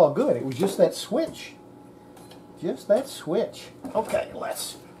coils were all good. It was just that switch. Just that switch. Okay,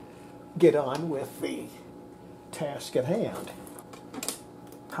 let's get on with the task at hand.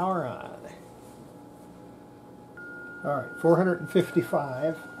 Power on. All right,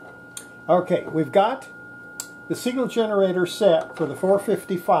 455. Okay, we've got the signal generator set for the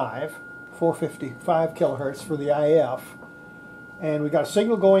 455 kilohertz for the IF, and we've got a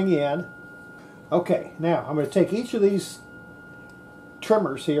signal going in. Okay, now I'm going to take each of these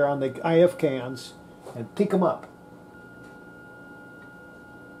trimmers here on the IF cans and pick them up.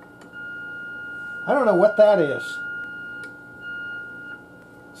 I don't know what that is.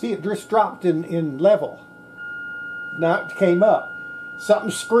 See, it just dropped in level. Now it came up.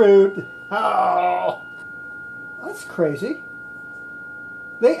 Something screwed. Oh, that's crazy.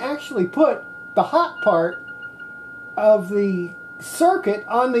 They actually put the hot part of the circuit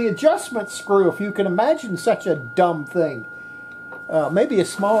on the adjustment screw, if you can imagine such a dumb thing. Maybe a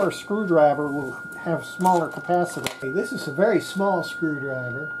smaller screwdriver will have smaller capacity. This is a very small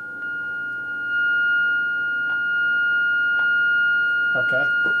screwdriver. Okay.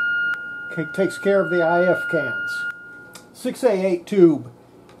 Takes care of the IF cans. 6A8 tube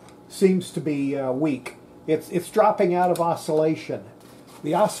seems to be weak. It's dropping out of oscillation.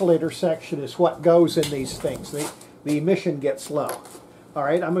 The oscillator section is what goes in these things. The emission gets low. All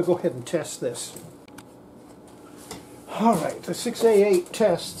right, I'm going to go ahead and test this. All right, the 6A8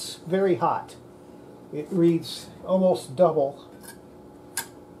 tests very hot. It reads almost double.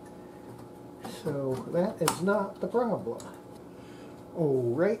 So that is not the problem.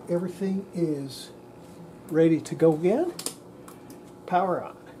 All right, everything is ready to go again. Power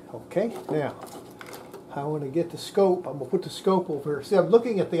on. Okay, now I want to get the scope. I'm going to put the scope over here. See, I'm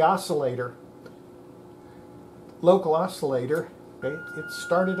looking at the oscillator, local oscillator. Okay, it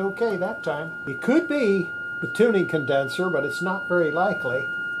started okay that time. It could be the tuning condenser, but it's not very likely.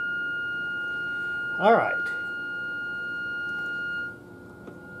 All right.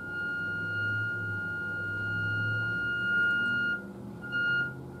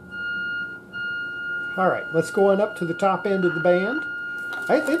 All right, let's go on up to the top end of the band.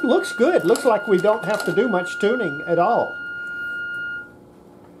 It looks good. Looks like we don't have to do much tuning at all.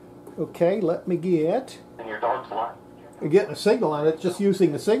 Okay, let me get... And your dog's life. We're getting a signal on it, just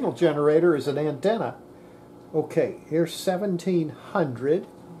using the signal generator as an antenna. Okay, here's 1700.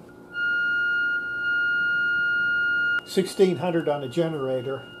 1600 on a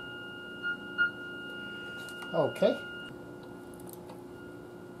generator. Okay.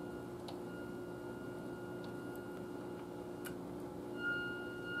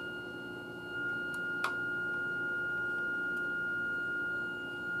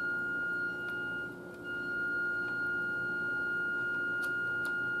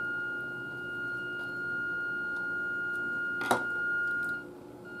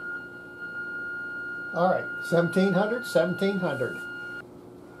 All right, 1700, 1700.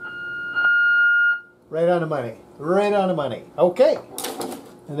 Right on the money, right on the money. Okay,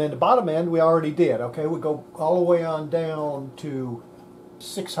 and then the bottom end we already did. Okay, we'll go all the way on down to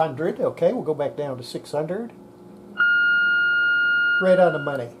 600. Okay, we'll go back down to 600. Right on the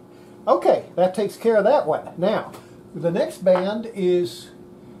money. Okay, that takes care of that one. Now, the next band is,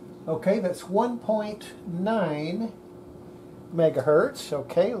 okay, that's 1.9 megahertz.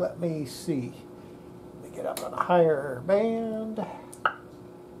 Okay, let me see. Get up on a higher band.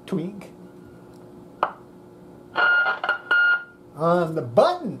 Twink. On the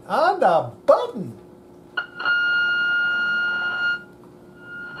button. On the button.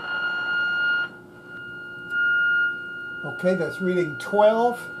 Okay, that's reading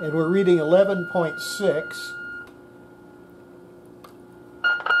 12, and we're reading 11.6.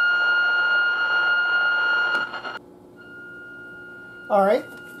 All right,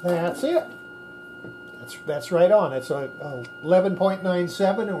 that's it. That's right on. It's a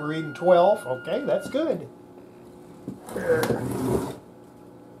 11.97 and we're reading 12. Okay, that's good.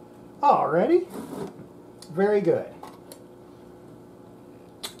 Alrighty. Very good.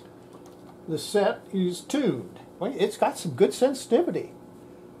 The set is tuned. Well, it's got some good sensitivity.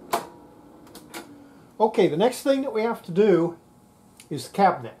 Okay, the next thing that we have to do is the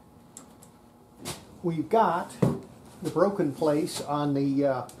cabinet. We've got the broken place on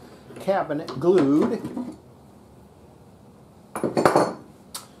the cabinet glued.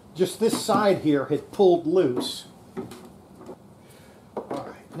 Just this side here had pulled loose.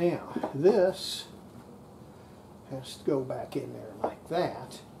 Alright, now this has to go back in there like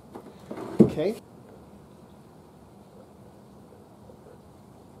that. Okay.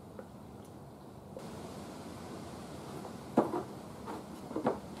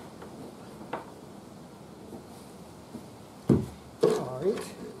 Alright.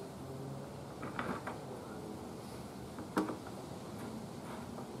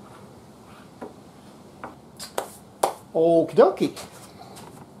 Okie dokie.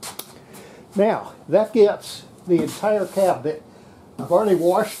 Now, that gets the entire cabinet. I've already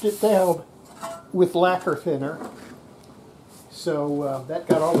washed it down with lacquer thinner, so that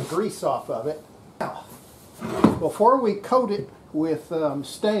got all the grease off of it. Now, before we coat it with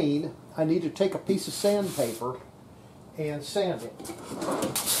stain, I need to take a piece of sandpaper and sand it.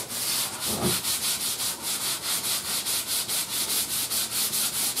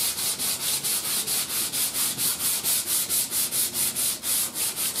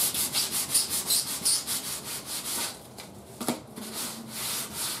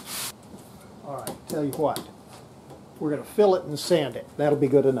 Tell you what, we're going to fill it and sand it. That'll be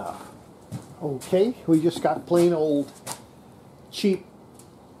good enough. Okay, we just got plain old cheap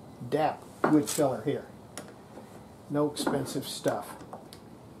DAP wood filler here. No expensive stuff.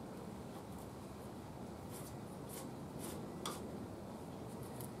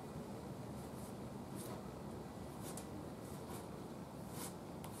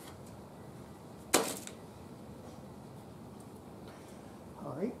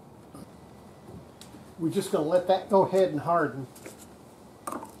 All right. We're just going to let that go ahead and harden.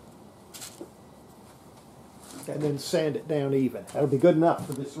 And then sand it down even. That'll be good enough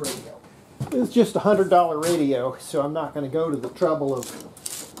for this radio. It's just a $100 radio, so I'm not going to go to the trouble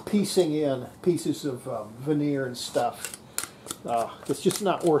of piecing in pieces of veneer and stuff. It's just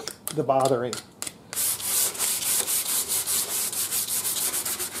not worth the bothering.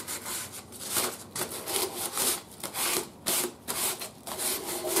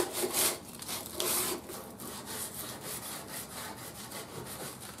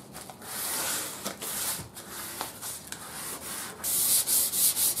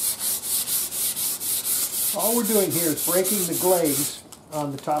 All we're doing here is breaking the glaze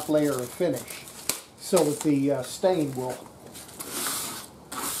on the top layer of finish so that the stain will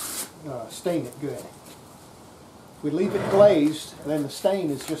stain it good. If we leave it glazed, then the stain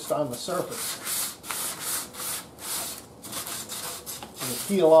is just on the surface.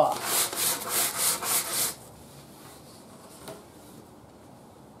 peel off.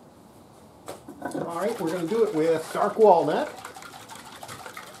 Alright, we're going to do it with dark walnut.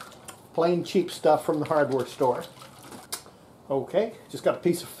 Plain cheap stuff from the hardware store. Okay, just got a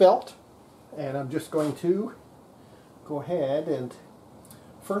piece of felt, and I'm just going to go ahead and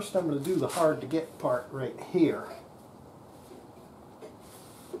first I'm going to do the hard to get part right here.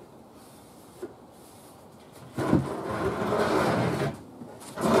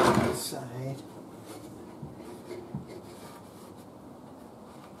 This side.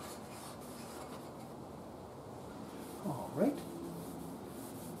 All right.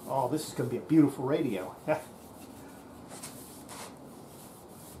 Oh, this is going to be a beautiful radio.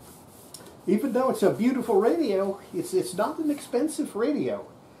 Even though it's a beautiful radio, it's not an expensive radio.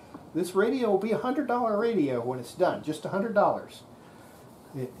 This radio will be a $100 radio when it's done, just $100.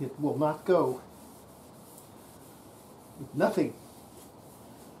 It will not go. Nothing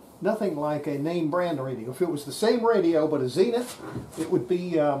like a name brand radio. If it was the same radio but a Zenith, it would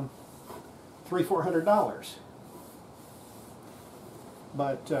be $300-400.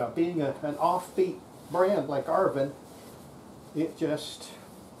 But being an offbeat brand like Arvin, it just,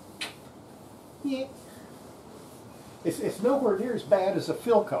 yeah. It's nowhere near as bad as a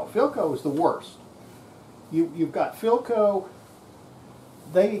Philco. Philco is the worst. You've got Philco,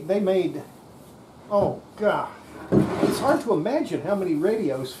 they made, oh God. It's hard to imagine how many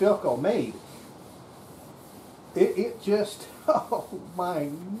radios Philco made. It just, oh my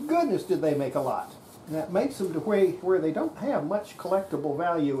goodness, did they make a lot. And that makes them to where they don't have much collectible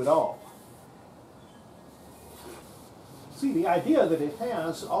value at all. See, the idea that it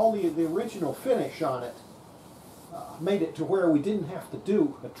has all the original finish on it made it to where we didn't have to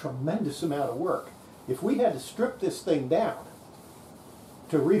do a tremendous amount of work. If we had to strip this thing down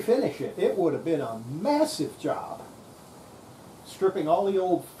to refinish it, it would have been a massive job. Stripping all the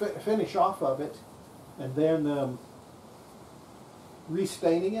old finish off of it and then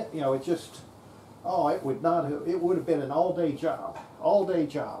restaining it, you know, it just, oh, it would have been an all-day job. All-day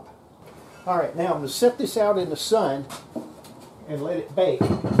job. All right, now I'm going to set this out in the sun and let it bake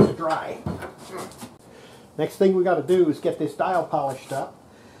to dry. Next thing we got to do is get this dial polished up.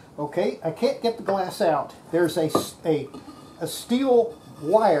 Okay, I can't get the glass out. There's a steel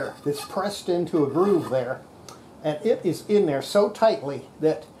wire that's pressed into a groove there, and it is in there so tightly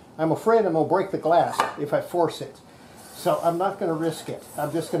that I'm afraid I'm going to break the glass if I force it. So I'm not going to risk it.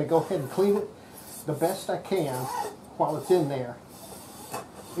 I'm just going to go ahead and clean it the best I can while it's in there.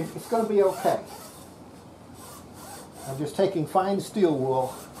 It's going to be okay. I'm just taking fine steel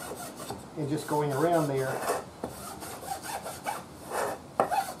wool and just going around there.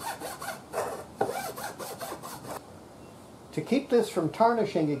 To keep this from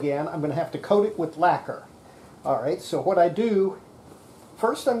tarnishing again, I'm going to have to coat it with lacquer. Alright, so what I do,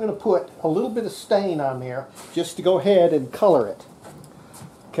 first I'm going to put a little bit of stain on there just to go ahead and color it.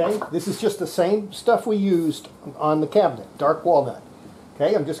 Okay, this is just the same stuff we used on the cabinet, dark walnut.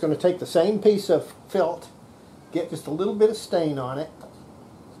 Okay, I'm just going to take the same piece of felt, get just a little bit of stain on it,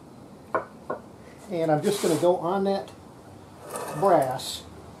 and I'm just going to go on that brass.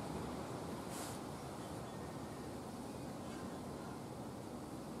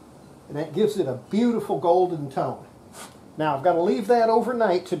 And that gives it a beautiful golden tone. Now I've got to leave that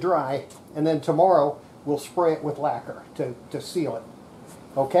overnight to dry, and then tomorrow we'll spray it with lacquer to seal it.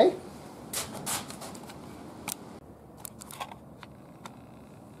 Okay?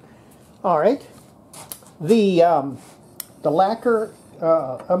 All right. The lacquer,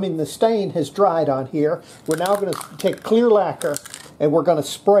 the stain has dried on here. We're now going to take clear lacquer and we're going to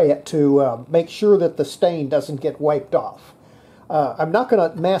spray it to make sure that the stain doesn't get wiped off. I'm not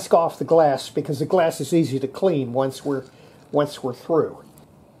going to mask off the glass because the glass is easy to clean once we're through.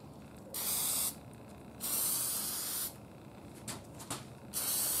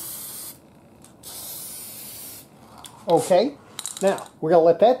 Okay, now we're going to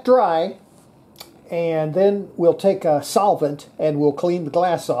let that dry, and then we'll take a solvent and we'll clean the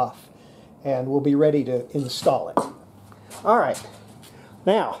glass off, and we'll be ready to install it. All right,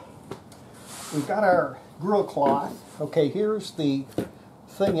 now we've got our grill cloth. Okay, here's the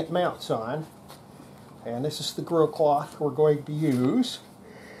thing it mounts on, and this is the grill cloth we're going to use.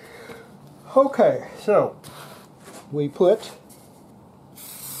 Okay, so we put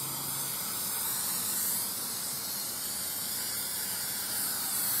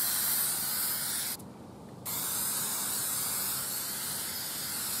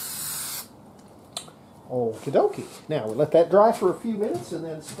okie dokie. Now we let that dry for a few minutes and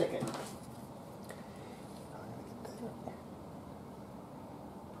then stick it.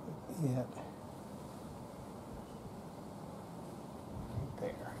 There.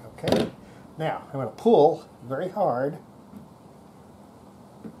 Now, I'm going to pull very hard.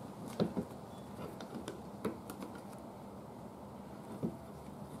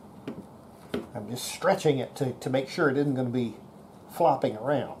 I'm just stretching it to make sure it isn't going to be flopping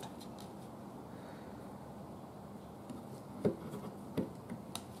around.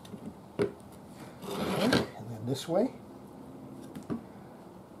 Okay, and then this way.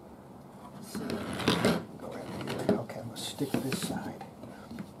 Go right here. Okay, I'm going to stick this side.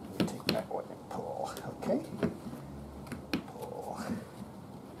 Take that one and pull. Okay. Pull.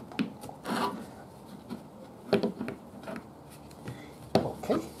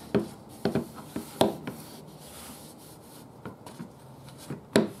 Okay.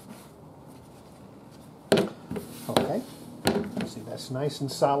 Okay. See, that's nice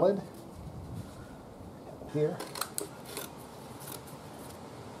and solid. Here.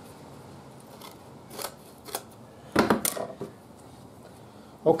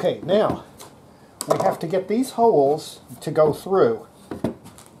 Okay, now we have to get these holes to go through.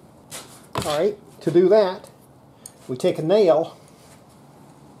 All right, to do that, we take a nail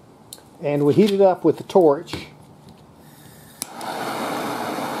and we heat it up with the torch.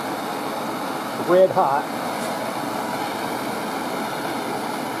 Red hot.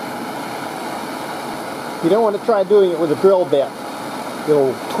 You don't want to try doing it with a drill bit.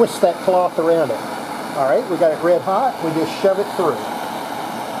 It'll twist that cloth around it. All right, we got it red hot. We just shove it through.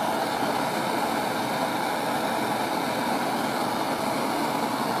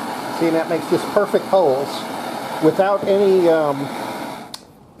 See, and that makes just perfect holes without any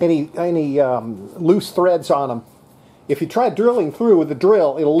loose threads on them. If you try drilling through with a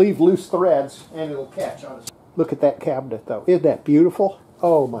drill, it'll leave loose threads and it'll catch on it. Look at that cabinet, though. Isn't that beautiful?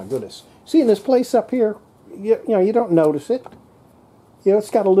 Oh my goodness! See, in this place up here, you know, you don't notice it. You know, it's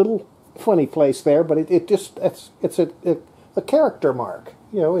got a little funny place there, but it's a character mark.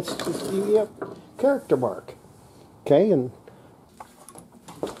 You know, it's a character mark. Okay, and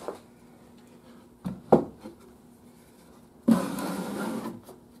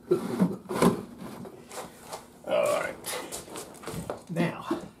all right. Now,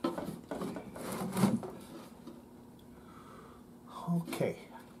 okay,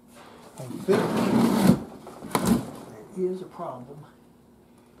 I think there is a problem.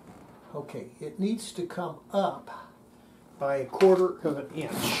 Okay, it needs to come up by 1/4 of an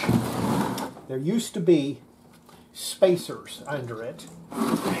inch. There used to be spacers under it,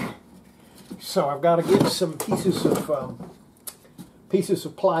 so I've got to get some pieces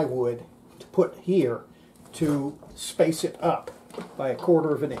of plywood to put here to space it up by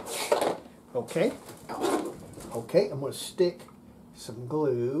 1/4 of an inch. Okay? Okay, I'm going to stick some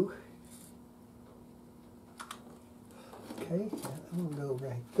glue. Okay, I'm going to go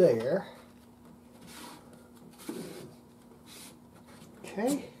right there.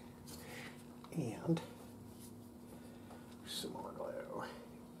 Okay, and some more glue.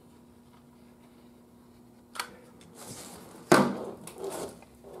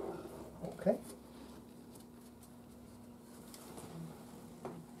 Okay.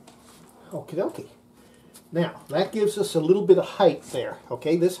 Okie dokie. Now, that gives us a little bit of height there.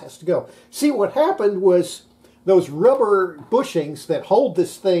 Okay, this has to go. See, what happened was those rubber bushings that hold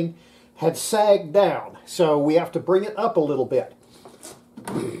this thing had sagged down. So we have to bring it up a little bit.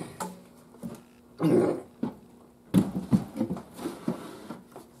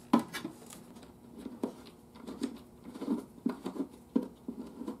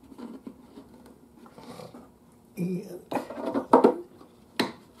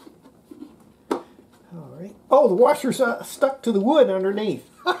 Oh, the washer's stuck to the wood underneath.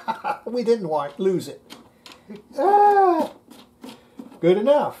 We didn't lose it. Ah, good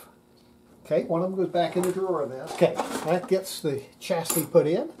enough. Okay, one of them goes back in the drawer then. Okay, that gets the chassis put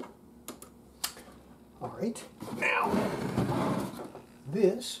in. All right, now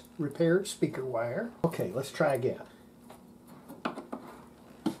this repaired speaker wire. Okay, let's try again.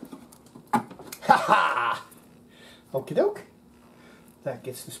 Ha ha! Okie doke. That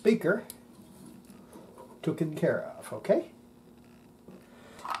gets the speaker taken care of, okay?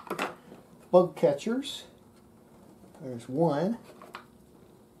 Bug catchers. There's 1,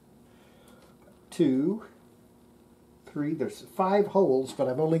 2, 3. There's 5 holes, but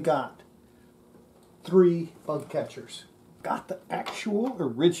I've only got 3 bug catchers. Got the actual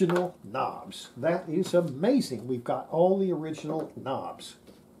original knobs. That is amazing. We've got all the original knobs.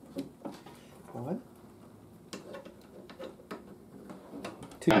 1,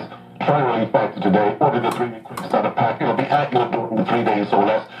 2. Try factor today. Order the 3 quick starter pack. It'll be at your door in 3 days or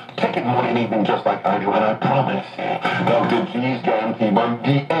less. Take it morning and evening just like I do, and I promise you, Dr. G's guarantee by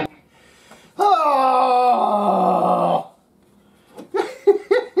the end. Oh!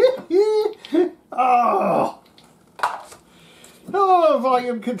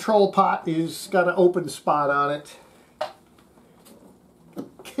 control pot is got an open spot on it.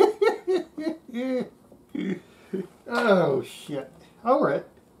 Oh shit. Alright.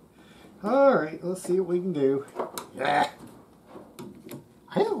 Alright, let's see what we can do. Yeah.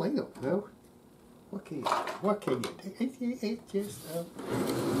 I don't know. What can you do? It just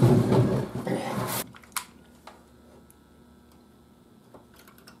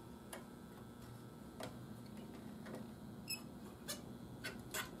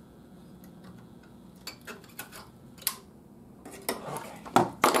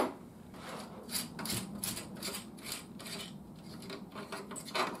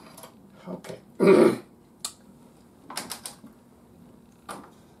okay.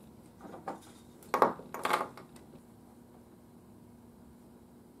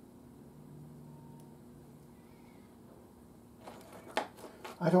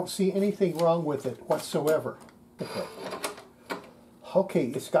 I don't see anything wrong with it whatsoever. Okay. Okay,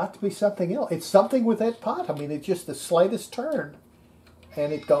 it's got to be something else. It's something with that pot. I mean, it's just the slightest turn,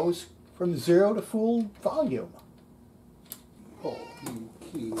 and it goes from 0 to full volume. Oh,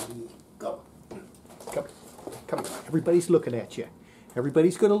 you go. Come. Everybody's looking at you.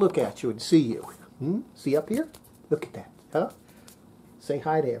 Everybody's going to look at you and see you. See up here? Look at that. Huh? Say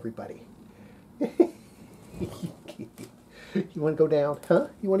hi to everybody. You want to go down? Huh?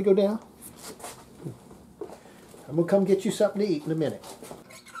 You want to go down? I'm going to come get you something to eat in a minute.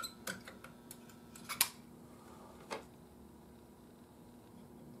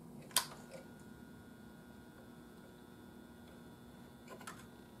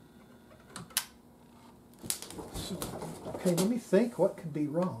 Okay, let me think. What could be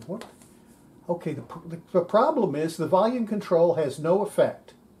wrong? What? Okay, the problem is the volume control has no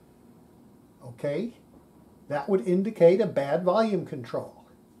effect. Okay? That would indicate a bad volume control.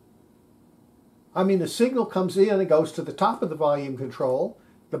 I mean, the signal comes in and goes to the top of the volume control.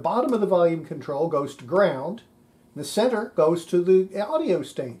 The bottom of the volume control goes to ground. The center goes to the audio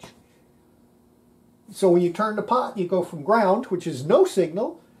stage. So when you turn the pot, you go from ground, which is no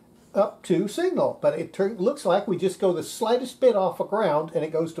signal, up to signal. But it looks like we just go the slightest bit off of ground and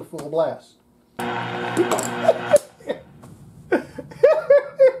it goes to full blast.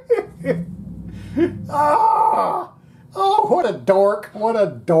 Oh, what a dork. What a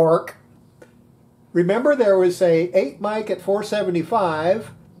dork. Remember there was a 8 mic at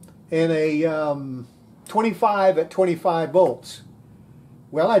 475 and a 25 at 25 volts.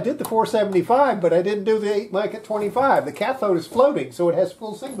 Well, I did the 475, but I didn't do the 8 mic at 25. The cathode is floating, so it has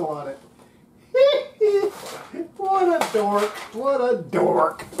full signal on it. What a dork. What a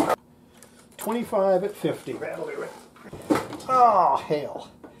dork. 25 at 50. That'll do it. Oh,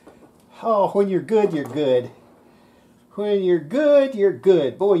 hell. Oh, when you're good, you're good. When you're good, you're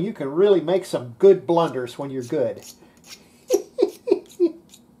good. Boy, you can really make some good blunders when you're good.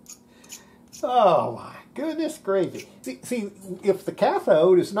 Oh, my goodness gravy. See, if the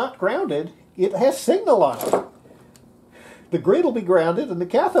cathode is not grounded, it has signal on it. The grid will be grounded and the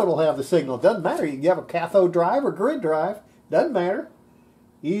cathode will have the signal. It doesn't matter. You can have a cathode drive or grid drive. Doesn't matter.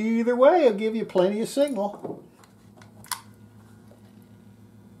 Either way, it'll give you plenty of signal.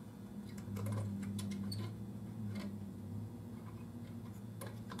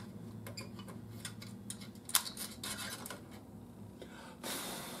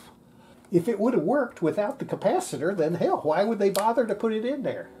 If it would have worked without the capacitor, then hell, why would they bother to put it in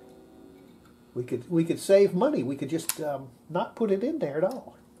there? We could save money. We could just not put it in there at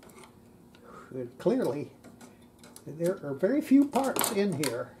all. Clearly, there are very few parts in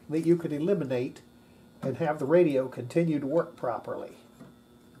here that you could eliminate and have the radio continue to work properly.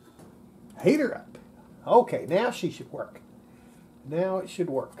 Heat her up. Okay, now she should work. Now it should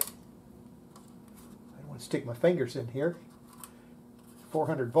work. I don't want to stick my fingers in here.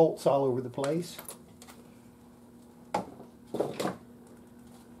 400 volts all over the place.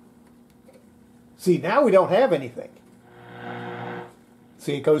 See, now we don't have anything.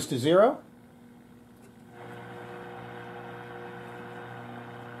 See, it goes to 0.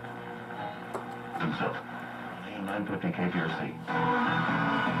 So, 950 kVRC.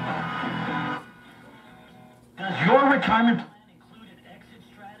 Does your retirement plan include an exit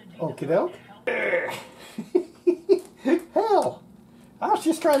strategy? Okie doke. Hell, I was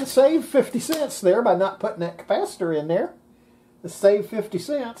just trying to save 50 cents there by not putting that capacitor in there. To save 50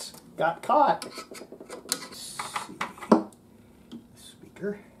 cents. Got caught. Let's see.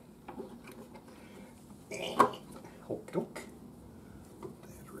 Speaker. Okie doke. Put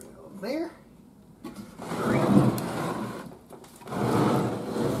that around there.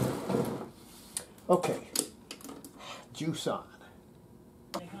 Okay. Juice on.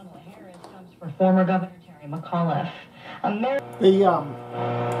 Kamala Harris comes for former Governor Terry McAuliffe. The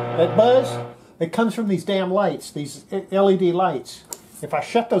That buzz, it comes from these damn lights, these LED lights. If I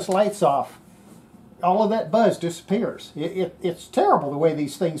shut those lights off, all of that buzz disappears. It's terrible the way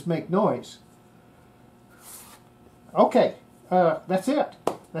these things make noise. Okay, that's it.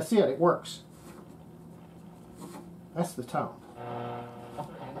 That's it. It works. That's the tone.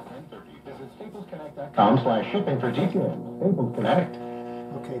 Visit staplesconnect.com/shipping for details. Staples Connect.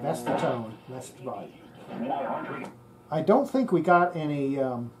 Okay, that's the tone. That's the volume. I don't think we got any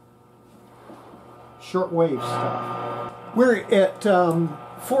shortwave stuff. We're at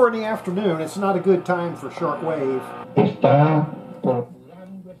 4 in the afternoon. It's not a good time for shortwave. Está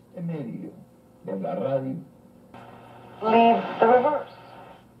colgando este medio de la radio. Leave the reverse.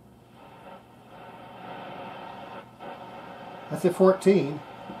 That's at 14.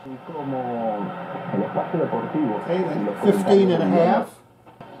 Como el espacio deportivo. Okay, then 15 and a half.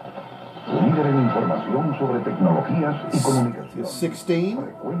 Líder en información sobre tecnologías y comunicación. 16.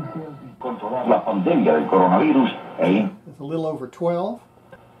 Controlar la pandemia del coronavirus. It's a little over 12.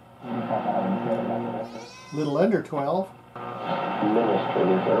 A little under 12.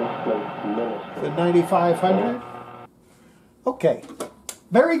 The 9500. Okay.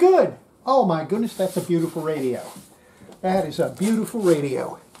 Very good. Oh my goodness, that's a beautiful radio. That is a beautiful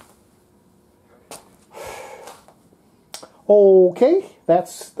radio. Okay,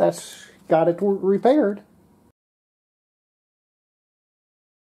 that's got it repaired.